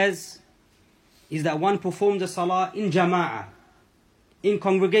those affairs is that one performs the salah in jama'ah, in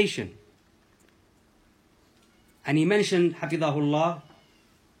congregation. And he mentioned, hafidhahullah,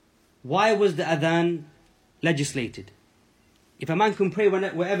 why was the adhan legislated? If a man can pray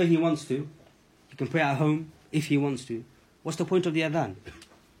wherever he wants to, he can pray at home if he wants to, what's the point of the adhan?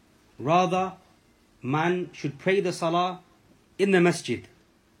 Rather, man should pray the salah in the masjid.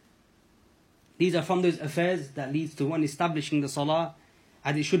 These are from those affairs that leads to one establishing the salah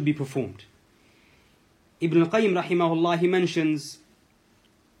as it should be performed. Ibn al-Qayyim rahimahullah, he mentions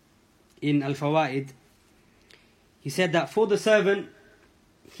in Al-Fawaid, he said that for the servant,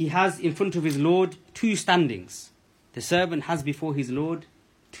 he has in front of his Lord 2 standings. The servant has before his Lord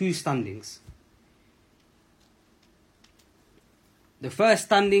 2 standings. The first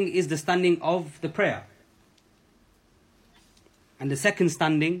standing is the standing of the prayer. And the second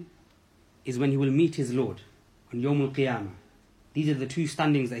standing is when he will meet his Lord on Yawm al-Qiyamah. These are the 2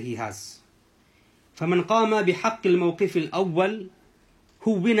 standings that he has. فَمَنْ قَامَ بِحَقِّ الْمَوْقِفِ الْأَوَّلِ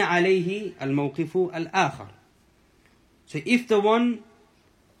هُوِّنَ عَلَيْهِ الْمَوْقِفُ الْآخَرِ. So if the one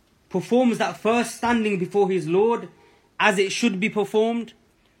performs that first standing before his Lord as it should be performed,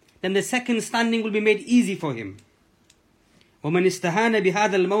 then the second standing will be made easy for him. وَمَنْ اسْتَهَانَ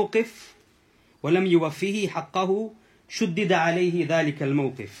بِهَذَا الْمَوْقِفِ وَلَمْ يُوَفِّهِ حَقَّهُ شُدِّدَ عَلَيْهِ ذَلِكَ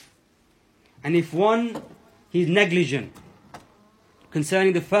الْمَوْقِفِ. And if one, he is negligent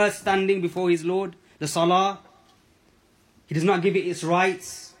concerning the first standing before his Lord, the salah, he does not give it its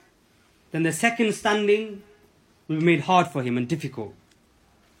rights, then the second standing will be made hard for him and difficult.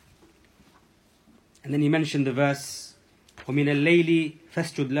 And then he mentioned the verse, وَمِنَ اللَّيْلِ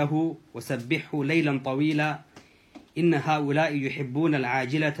فَاسْجُدْ لَهُ وَسَبِّحْهُ لَيْلًا طَوِيلًا إِنَّ هَؤُلَاءِ يُحِبُّونَ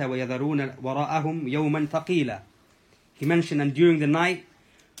الْعَاجِلَةَ وَيَذَرُونَ وَرَاءَهُمْ يَوْمًا ثَقِيلًا. He mentioned, and during the night,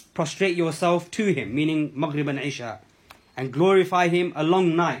 prostrate yourself to him, meaning Maghrib and Isha, and glorify him a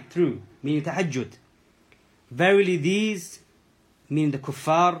long night through, meaning tahajjud. Verily these, meaning the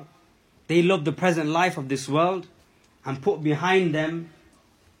kuffar, they love the present life of this world and put behind them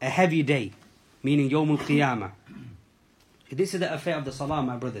a heavy day, meaning Yawm al-Qiyamah. This is the affair of the salah,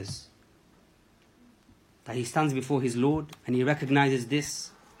 my brothers. That he stands before his Lord and he recognizes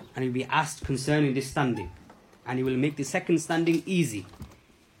this, and he will be asked concerning this standing, and he will make the second standing easy.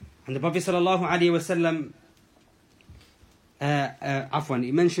 And the Prophet sallallahu alaihi wasallam,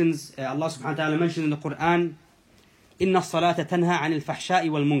 he mentions, Allah subhanahu wa ta'ala mentions in the Quran, إِنَّ الصَّلَاةَ تَنْهَى عَنِ الْفَحْشَاءِ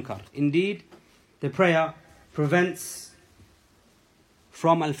وَالْمُنْكَرِ. Indeed, the prayer prevents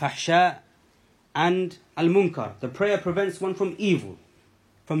from al-fahsha and al-munkar. The prayer prevents one from evil,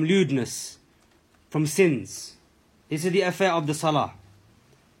 from lewdness, from sins. This is the affair of the salah.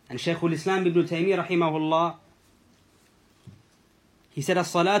 And Shaykh Al-Islām ibn Taymiyyah rahimahullah, he said,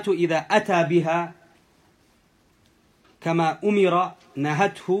 الصلاة إذا أتى بها كما أمر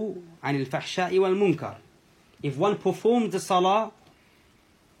نهته عن الفحشاء والمنكر. If one performs the salah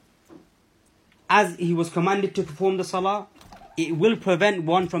as he was commanded to perform the salah, it will prevent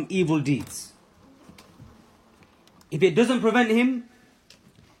one from evil deeds. If it doesn't prevent him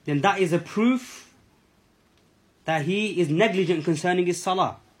then that is a proof that he is negligent concerning his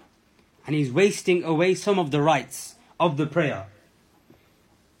salah. And he's wasting away some of the rights of the prayer.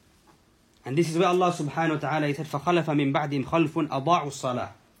 And this is where Allah subhanahu wa ta'ala said, فَخَلَفَ مِن بَعْدِهِمْ خَلْفٌ أَضَاعُوا الصَّلَاةِ.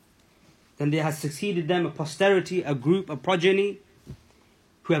 Then there has succeeded them a posterity, a group, a progeny,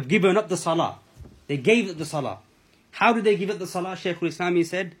 who have given up the salah. They gave up the salah. How did they give up the salah? Shaykh Al-Islām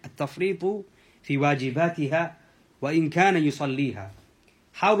said, التَّفْرِيطُ فِي وَاجِبَاتِهَا وَإِن كَانَ يُصَلِّيهَا.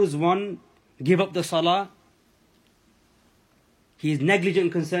 How does one give up the salah? He is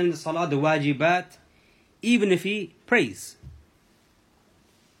negligent concerning the salah, the wajibat, even if he prays.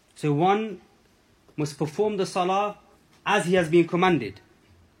 So one must perform the salah as he has been commanded.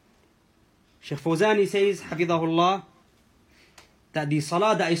 Shaykh Fawzani says, Hafidahullah, that the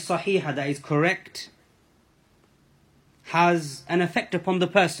salah that is sahihah, that is correct, has an effect upon the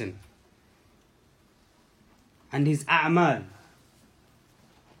person and his a'mal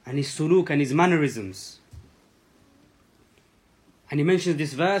and his suluk and his mannerisms. And he mentions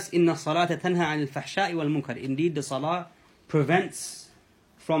this verse, Inna salata tanha anil fahsha'i wal munkar. Indeed, the salah prevents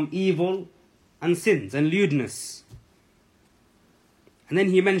from evil and sins and lewdness. And then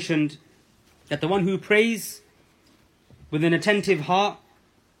he mentioned that the one who prays with an attentive heart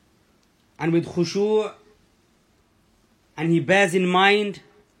and with khushu', and he bears in mind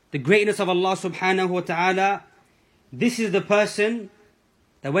the greatness of Allah subhanahu wa ta'ala, this is the person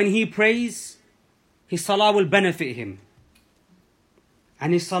that when he prays, his salah will benefit him.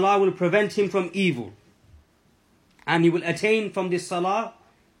 And his salah will prevent him from evil. And he will attain from this salah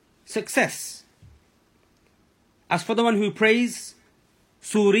success. As for the one who prays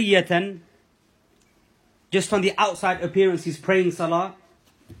suriyatan, just on the outside appearance he's praying salah,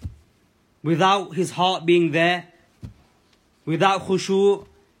 without his heart being there, without khushu',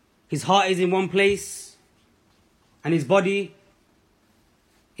 his heart is in one place, and his body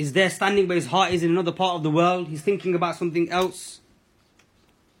is there standing, but his heart is in another part of the world, he's thinking about something else,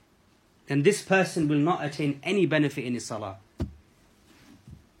 then this person will not attain any benefit in his salah.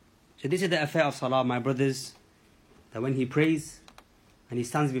 So this is the affair of salah, my brothers, that when he prays and he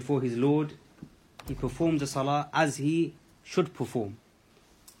stands before his Lord, he performs the salah as he should perform,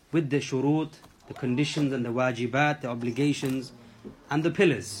 with the shurut, the conditions and the wajibat, the obligations and the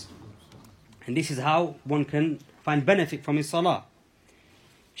pillars. And this is how one can find benefit from his salah.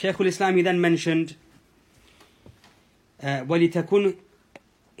 Shaykh Al-Islām, he then mentioned, وَلِتَكُنْ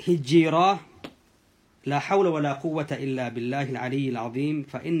هِجِّيرًا لا حول ولا قوة إلا بالله العلي العظيم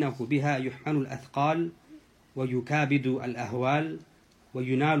فإنه بها يحمل الأثقال ويكابد الأهوال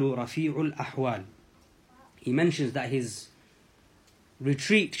وينال رفيع الأحوال. He mentions that his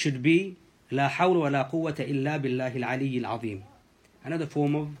retreat should be لا حول ولا قوة إلا بالله العلي العظيم, another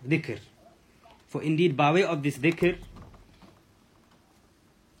form of dhikr. For indeed by way of this dhikr,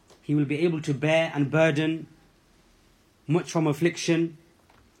 he will be able to bear and burden much from affliction,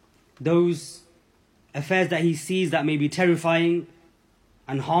 those affairs that he sees that may be terrifying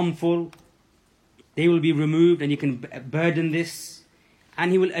and harmful, they will be removed and he can burden this,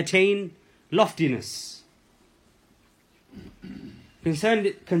 and he will attain loftiness.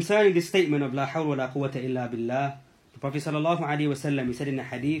 Concerning this statement of La hawla wa la quwwata illa billah, the Prophet sallallahu alaihi wasallam, he said in a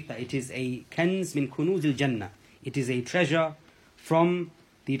hadith that it is a kanz min kunuz al-jannah, it is a treasure from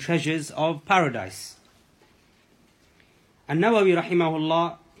the treasures of paradise. And Nawawi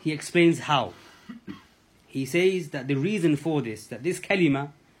rahimahullah, he explains how. He says that the reason for this, that this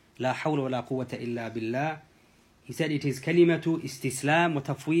kalima, la hawla wa la quwwata illa billah, he said it is kalimatu istislam wa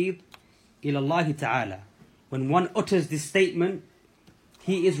tafweed ila Allah ta'ala. When one utters this statement,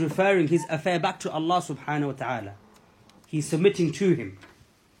 he is referring his affair back to Allah subhanahu wa ta'ala. He's submitting to him.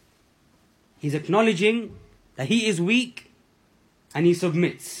 He's acknowledging that he is weak and he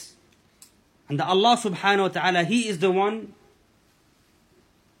submits. And that Allah subhanahu wa ta'ala, he is the one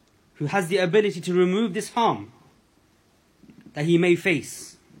who has the ability to remove this harm that he may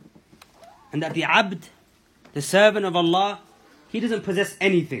face. And that the abd, the servant of Allah, he doesn't possess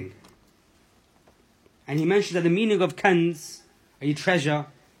anything. And he mentioned that the meaning of kanz, a treasure,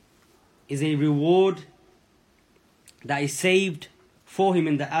 is a reward that is saved for him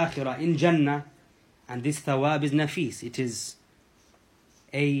in the akhirah, in Jannah. And this thawab is nafis. It is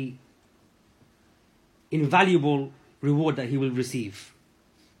a invaluable reward that he will receive.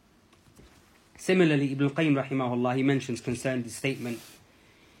 Similarly, Ibn al-Qayyim rahimahullah, he mentions concerning this statement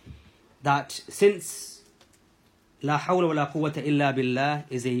that since La hawla wa la quwwata illa billah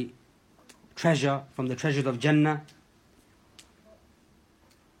is a treasure from the treasures of Jannah,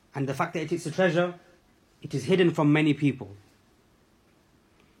 and the fact that it is a treasure, it is hidden from many people.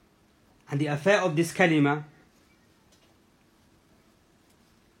 And the affair of this kalima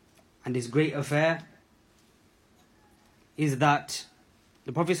and this great affair is that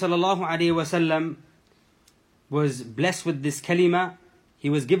the Prophet ﷺ was blessed with this kalima. He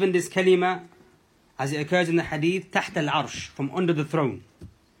was given this kalima, as it occurs in the hadith, تحت العرش, from under the throne.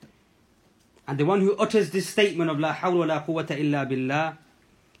 And the one who utters this statement of لا حول ولا قوة إلا بالله,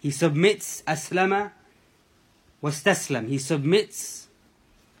 he submits, أسلم واستسلم. He submits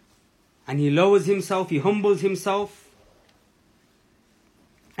and he lowers himself, he humbles himself,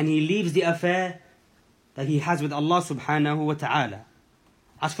 and he leaves the affair that he has with Allah subhanahu wa ta'ala.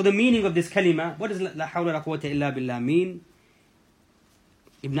 As for the meaning of this kalima, what does لا حول ولا قوة إلا بالله mean?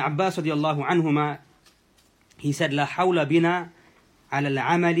 Ibn Abbas radiallahu anhuma, he said, لا حول بنا على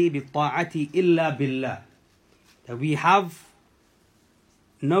العمل بالطاعة إلا بالله. That we have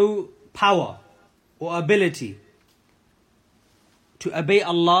no power or ability to obey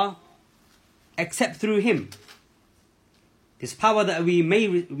Allah except through Him. This power that we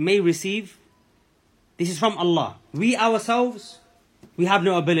may receive, this is from Allah. We ourselves, we have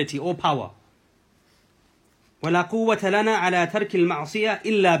no ability or power. وَلَا قُوَّةَ لَنَا عَلَى تَرْكِ الْمَعْصِيَةِ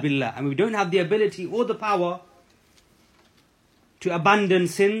إِلَّا بِاللَّهِ. And we don't have the ability or the power to abandon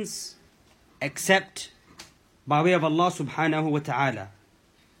sins except by way of Allah subhanahu wa ta'ala.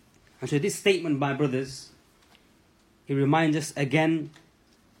 And so this statement, my brothers, it reminds us again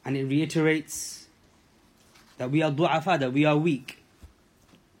and it reiterates that we are du'afa, that we are weak.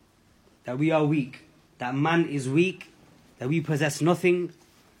 That we are weak. That man is weak. That we possess nothing.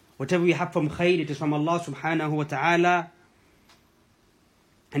 Whatever we have from khair, it is from Allah subhanahu wa ta'ala.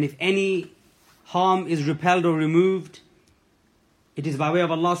 And if any harm is repelled or removed, it is by way of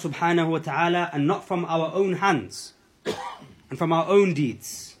Allah subhanahu wa ta'ala and not from our own hands and from our own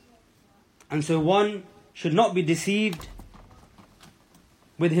deeds. And so one should not be deceived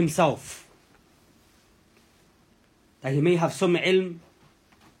with himself, that he may have some ilm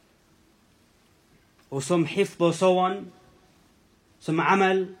or some hifd or so on, some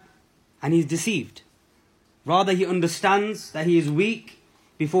amal, and he's deceived. Rather, he understands that he is weak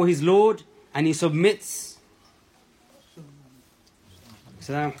before his Lord and he submits,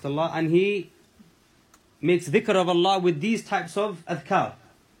 and he makes dhikr of Allah with these types of adhkar.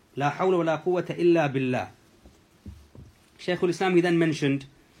 لا حول ولا قوة إلا بالله. Shaykh Al-Islām, he then mentioned,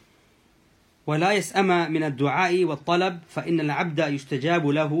 ولا يسأم من الدعاء والطلب فإن العبد يستجاب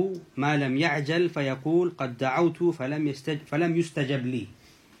له ما لم يعجل فيقول قد دعوت فلم يستجب لي.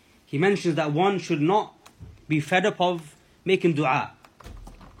 He mentions that one should not be fed up of making dua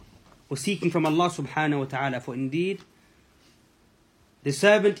or seeking from Allah subhanahu wa ta'ala, for indeed the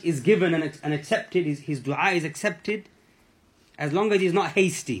servant is given and accepted, his dua is accepted as long as he's not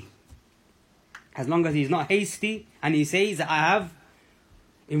hasty. As long as he's not hasty and he says that I have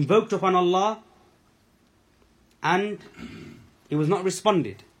invoked upon Allah and it was not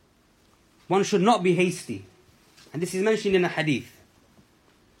responded. One should not be hasty. And this is mentioned in a hadith.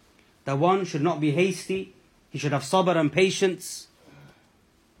 That one should not be hasty. He should have sabr and patience.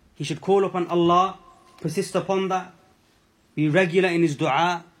 He should call upon Allah, persist upon that, be regular in his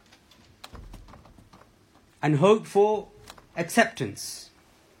dua, and hope for acceptance.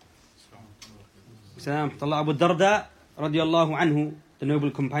 Abdir-Rahmān radiallahu anhu, the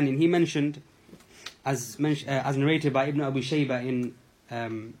noble companion, he mentioned, as narrated by Ibn Abi Shayba in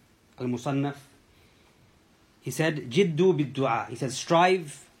Al-Musannaf, he said, Jiddu bid-du'a. He said,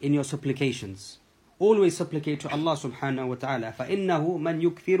 strive in your supplications. Always supplicate to Allah subhanahu wa ta'ala. فَإِنَّهُ مَنْ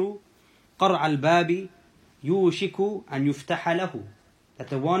يُكْثِرُ قَرْعَ الْبَابِ يُوشِكُ أَنْ يُفْتَحَ لَهُ. That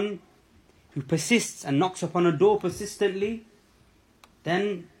the one who persists and knocks upon a door persistently,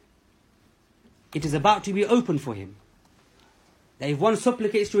 then it is about to be opened for him. That if one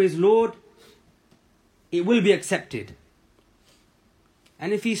supplicates to his Lord, it will be accepted.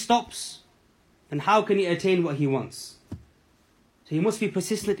 And if he stops, then how can he attain what he wants? So he must be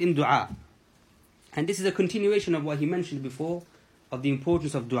persistent in dua. And this is a continuation of what he mentioned before, of the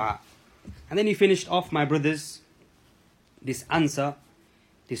importance of dua. And then he finished off, my brothers, this answer,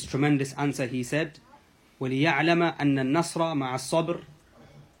 this tremendous answer. He said, وَلِيَعْلَمَ أَنَّ النَّصْرَ مَعَ الصَّبْرِ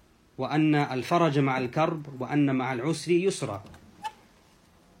وَأَنَّ الْفَرَجَ مَعَ الْكَرْبِ وَأَنَّ مَعَ الْعُسْرِ يُسْرًا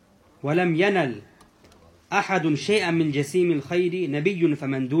وَلَمْ يَنَلْ أَحَدٌ شَيْئًا مِنْ جَسِيمِ الْخَيْرِ نَبِيٌّ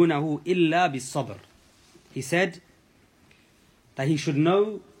فَمَنْ دُونَهُ إِلَّا بِالصَّبْرِ. He said that he should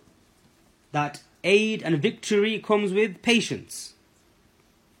know that aid and victory comes with patience,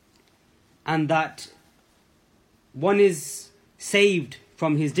 and that one is saved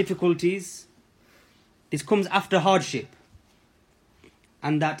from his difficulties. This comes after hardship,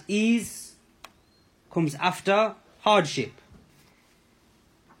 and that ease comes after hardship,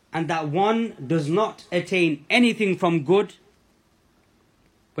 and that one does not attain anything from good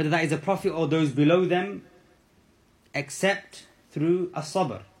whether that is a prophet or those below them, except through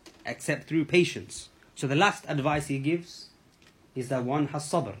as-sabr, except through patience. So the last advice he gives is that one has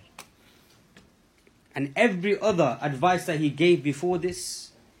sabr. And every other advice that he gave before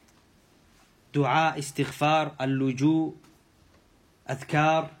this, dua, istighfar, al-luju,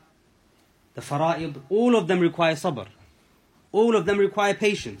 adhkar, the fara'id, all of them require sabr. All of them require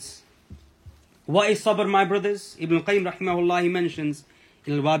patience. What is sabr, my brothers? Ibn Qayyim rahimahullah, he mentions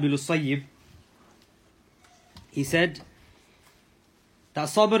in Al-Wabil As-Sayyib, he said that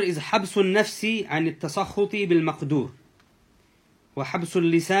sabr is habsu al-nafsi an al-tasakhuti bil-maqdur, wa habsu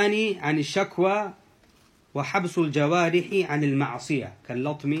al-lisani an al-shakwa, wa habsu al-jawarihi an al-ma'asiyah,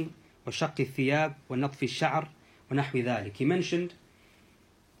 kal-latmi, wa shaqi al-thiyab, wa natfi al-sha'r, wa nahwi dhalik. He mentioned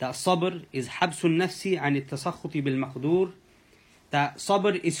that sabr is habsu al-nafsi an al-tasakhuti bil-maqdur, that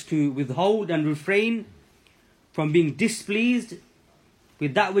sabr is to withhold and refrain from being displeased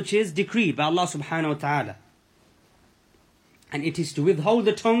with that which is decreed by Allah subhanahu wa ta'ala. And it is to withhold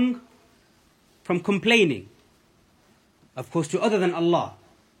the tongue from complaining, of course, to other than Allah.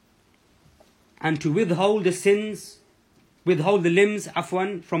 And to withhold the sins, withhold the limbs,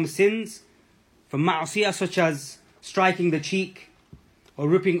 from sins, from ma'asiyah, such as striking the cheek, or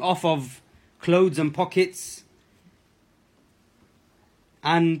ripping off of clothes and pockets,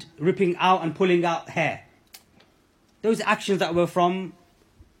 and ripping out and pulling out hair. Those actions that were from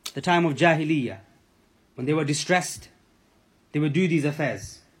the time of Jahiliyyah, when they were distressed, they would do these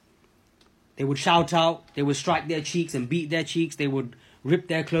affairs. They would shout out, they would strike their cheeks and beat their cheeks, they would rip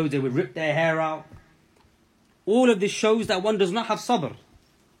their clothes, they would rip their hair out. All of this shows that one does not have sabr.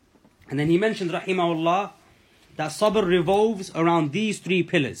 And then he mentioned, rahimahullah, that sabr revolves around these three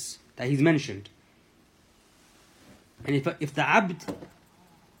pillars that he's mentioned. And if the abd,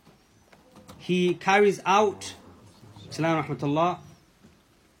 he carries out, salam rahmatullah,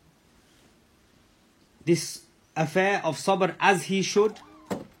 this affair of sabr as he should,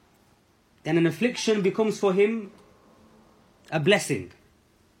 then an affliction becomes for him a blessing.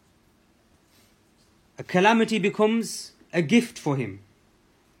 A calamity becomes a gift for him.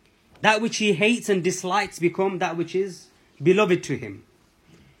 That which he hates and dislikes become that which is beloved to him.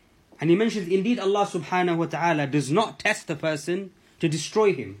 And he mentions, indeed Allah subhanahu wa ta'ala does not test the person to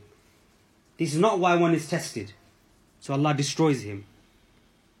destroy him. This is not why one is tested, so Allah destroys him.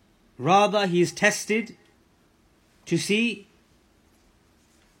 Rather, he is tested to see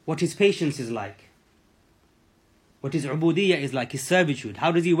what his patience is like, what his ubudiyyah is like, his servitude.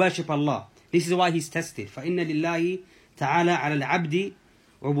 How does he worship Allah? This is why he's tested. فَإِنَّ لِلَّهِ تَعَالَى عَلَى الْعَبْدِ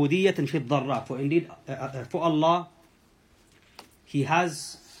عُبُودِيَّةً فِي الضَّرَّةِ. For indeed, for Allah, He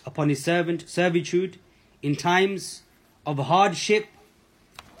has upon His servant servitude in times of hardship,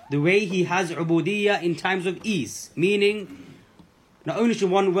 the way He has ubudiyyah in times of ease. Meaning, not only should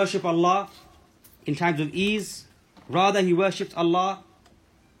one worship Allah in times of ease, rather he worships Allah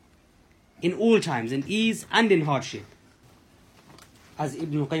in all times, in ease and in hardship. As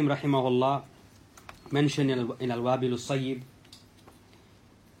Ibn Qayyim rahimahullah mentioned in Al-Wabil As-Sayyib,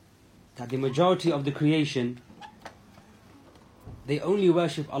 that the majority of the creation, they only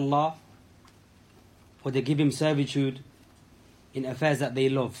worship Allah or they give Him servitude in affairs that they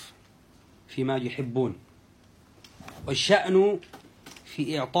love. فيما يحبون. والشأن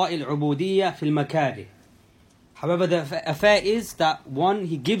في إعطاء العبودية في المكاره. However, the affair is that one,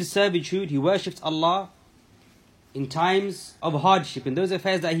 he gives servitude, he worships Allah in times of hardship, in those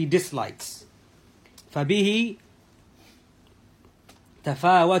affairs that he dislikes. فَبِهِ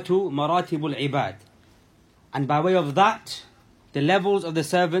تَفَاوَتُ مَرَاتِبُ الْعِبَادِ. And by way of that, the levels of the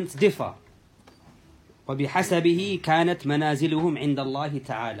servants differ. وَبِحَسَبِهِ كَانَتْ مَنَازِلُهُمْ عِنْدَ اللَّهِ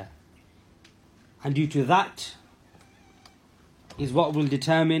تَعَالَى. And due to that is what will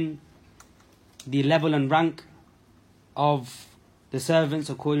determine the level and rank of the servants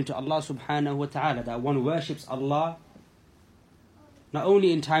according to Allah subhanahu wa ta'ala. That one worships Allah not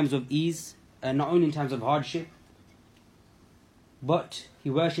only in times of ease, not only in times of hardship, but he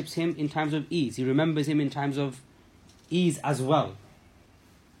worships Him in times of ease. He remembers Him in times of ease as well.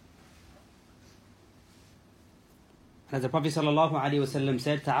 And as the Prophet sallallahu alaihi wasallam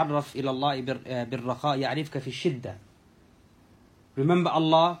said, "Ta'arraf ila Allah bil-rakha ya'rifka fi shidda." Remember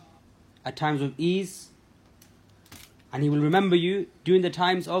Allah at times of ease, and He will remember you during the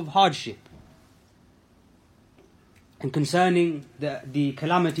times of hardship. And concerning the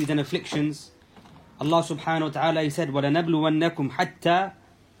calamities and afflictions, Allah subhanahu wa ta'ala, He said, وَلَنَبْلُوَنَّكُمْ حَتَّى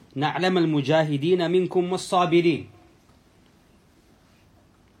نَعْلَمَ الْمُجَاهِدِينَ مِنْكُمْ وَالصَّابِرِينَ.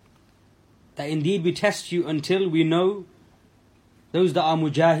 That indeed we test you until we know those that are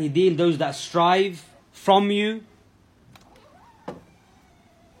mujahideen, those that strive from you,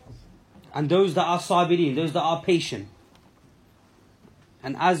 and those that are sabirin, those that are patient.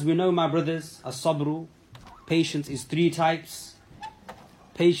 And as we know, my brothers, as-sabru, patience is 3 types.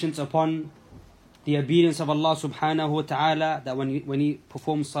 Patience upon the obedience of Allah subhanahu wa ta'ala, that when he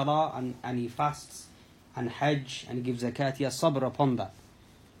performs salah and he fasts and hajj and he gives zakat, he has sabr upon that.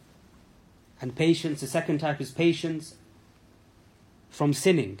 And patience, the second type is patience from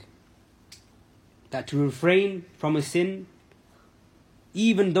sinning. That to refrain from a sin,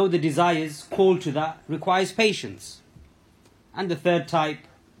 even though the desires call to that, requires patience. And the third type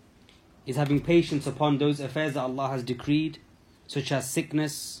is having patience upon those affairs that Allah has decreed, such as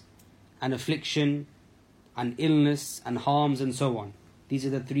sickness and affliction and illness and harms and so on. These are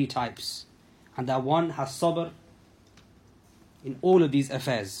the 3 types. And that one has sabr in all of these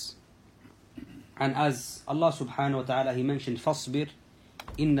affairs. And as Allah subhanahu wa ta'ala, He mentioned, فَاصْبِرْ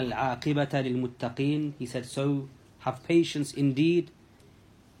إِنَّ الْعَاقِبَةَ لِلْمُتَّقِينَ. He said, so have patience indeed.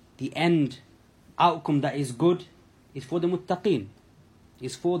 The end outcome that is good is for the muttaqeen,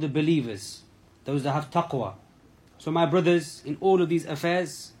 is for the believers, those that have taqwa. So my brothers, in all of these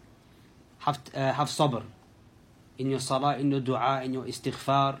affairs, have sabr. In your salah, in your dua, in your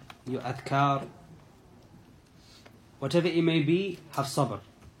istighfar, your adhkar, whatever it may be, have sabr,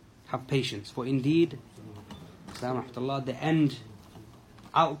 have patience. For indeed, the end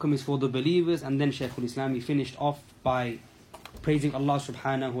outcome is for the believers. And then Shaykh Al-Islām, he finished off by praising Allah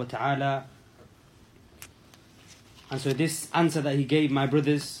subhanahu wa ta'ala. And so this answer that he gave, my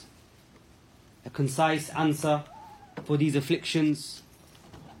brothers, a concise answer for these afflictions,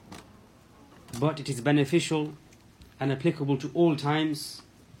 but it is beneficial and applicable to all times,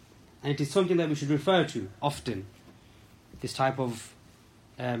 and it is something that we should refer to often, this type of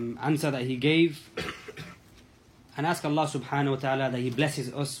answer that he gave, and ask Allah subhanahu wa ta'ala that He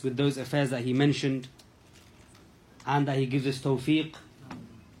blesses us with those affairs that he mentioned, and that He gives us tawfiq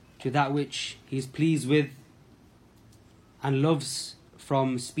to that which He is pleased with and loves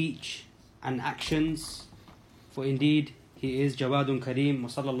from speech and actions. For indeed, He is Jawadun Kareem. Wa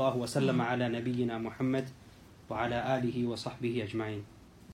sallallahu wa sallam ala nabiyyina Muhammad wa ala alihi wa sahbihi ajma'in.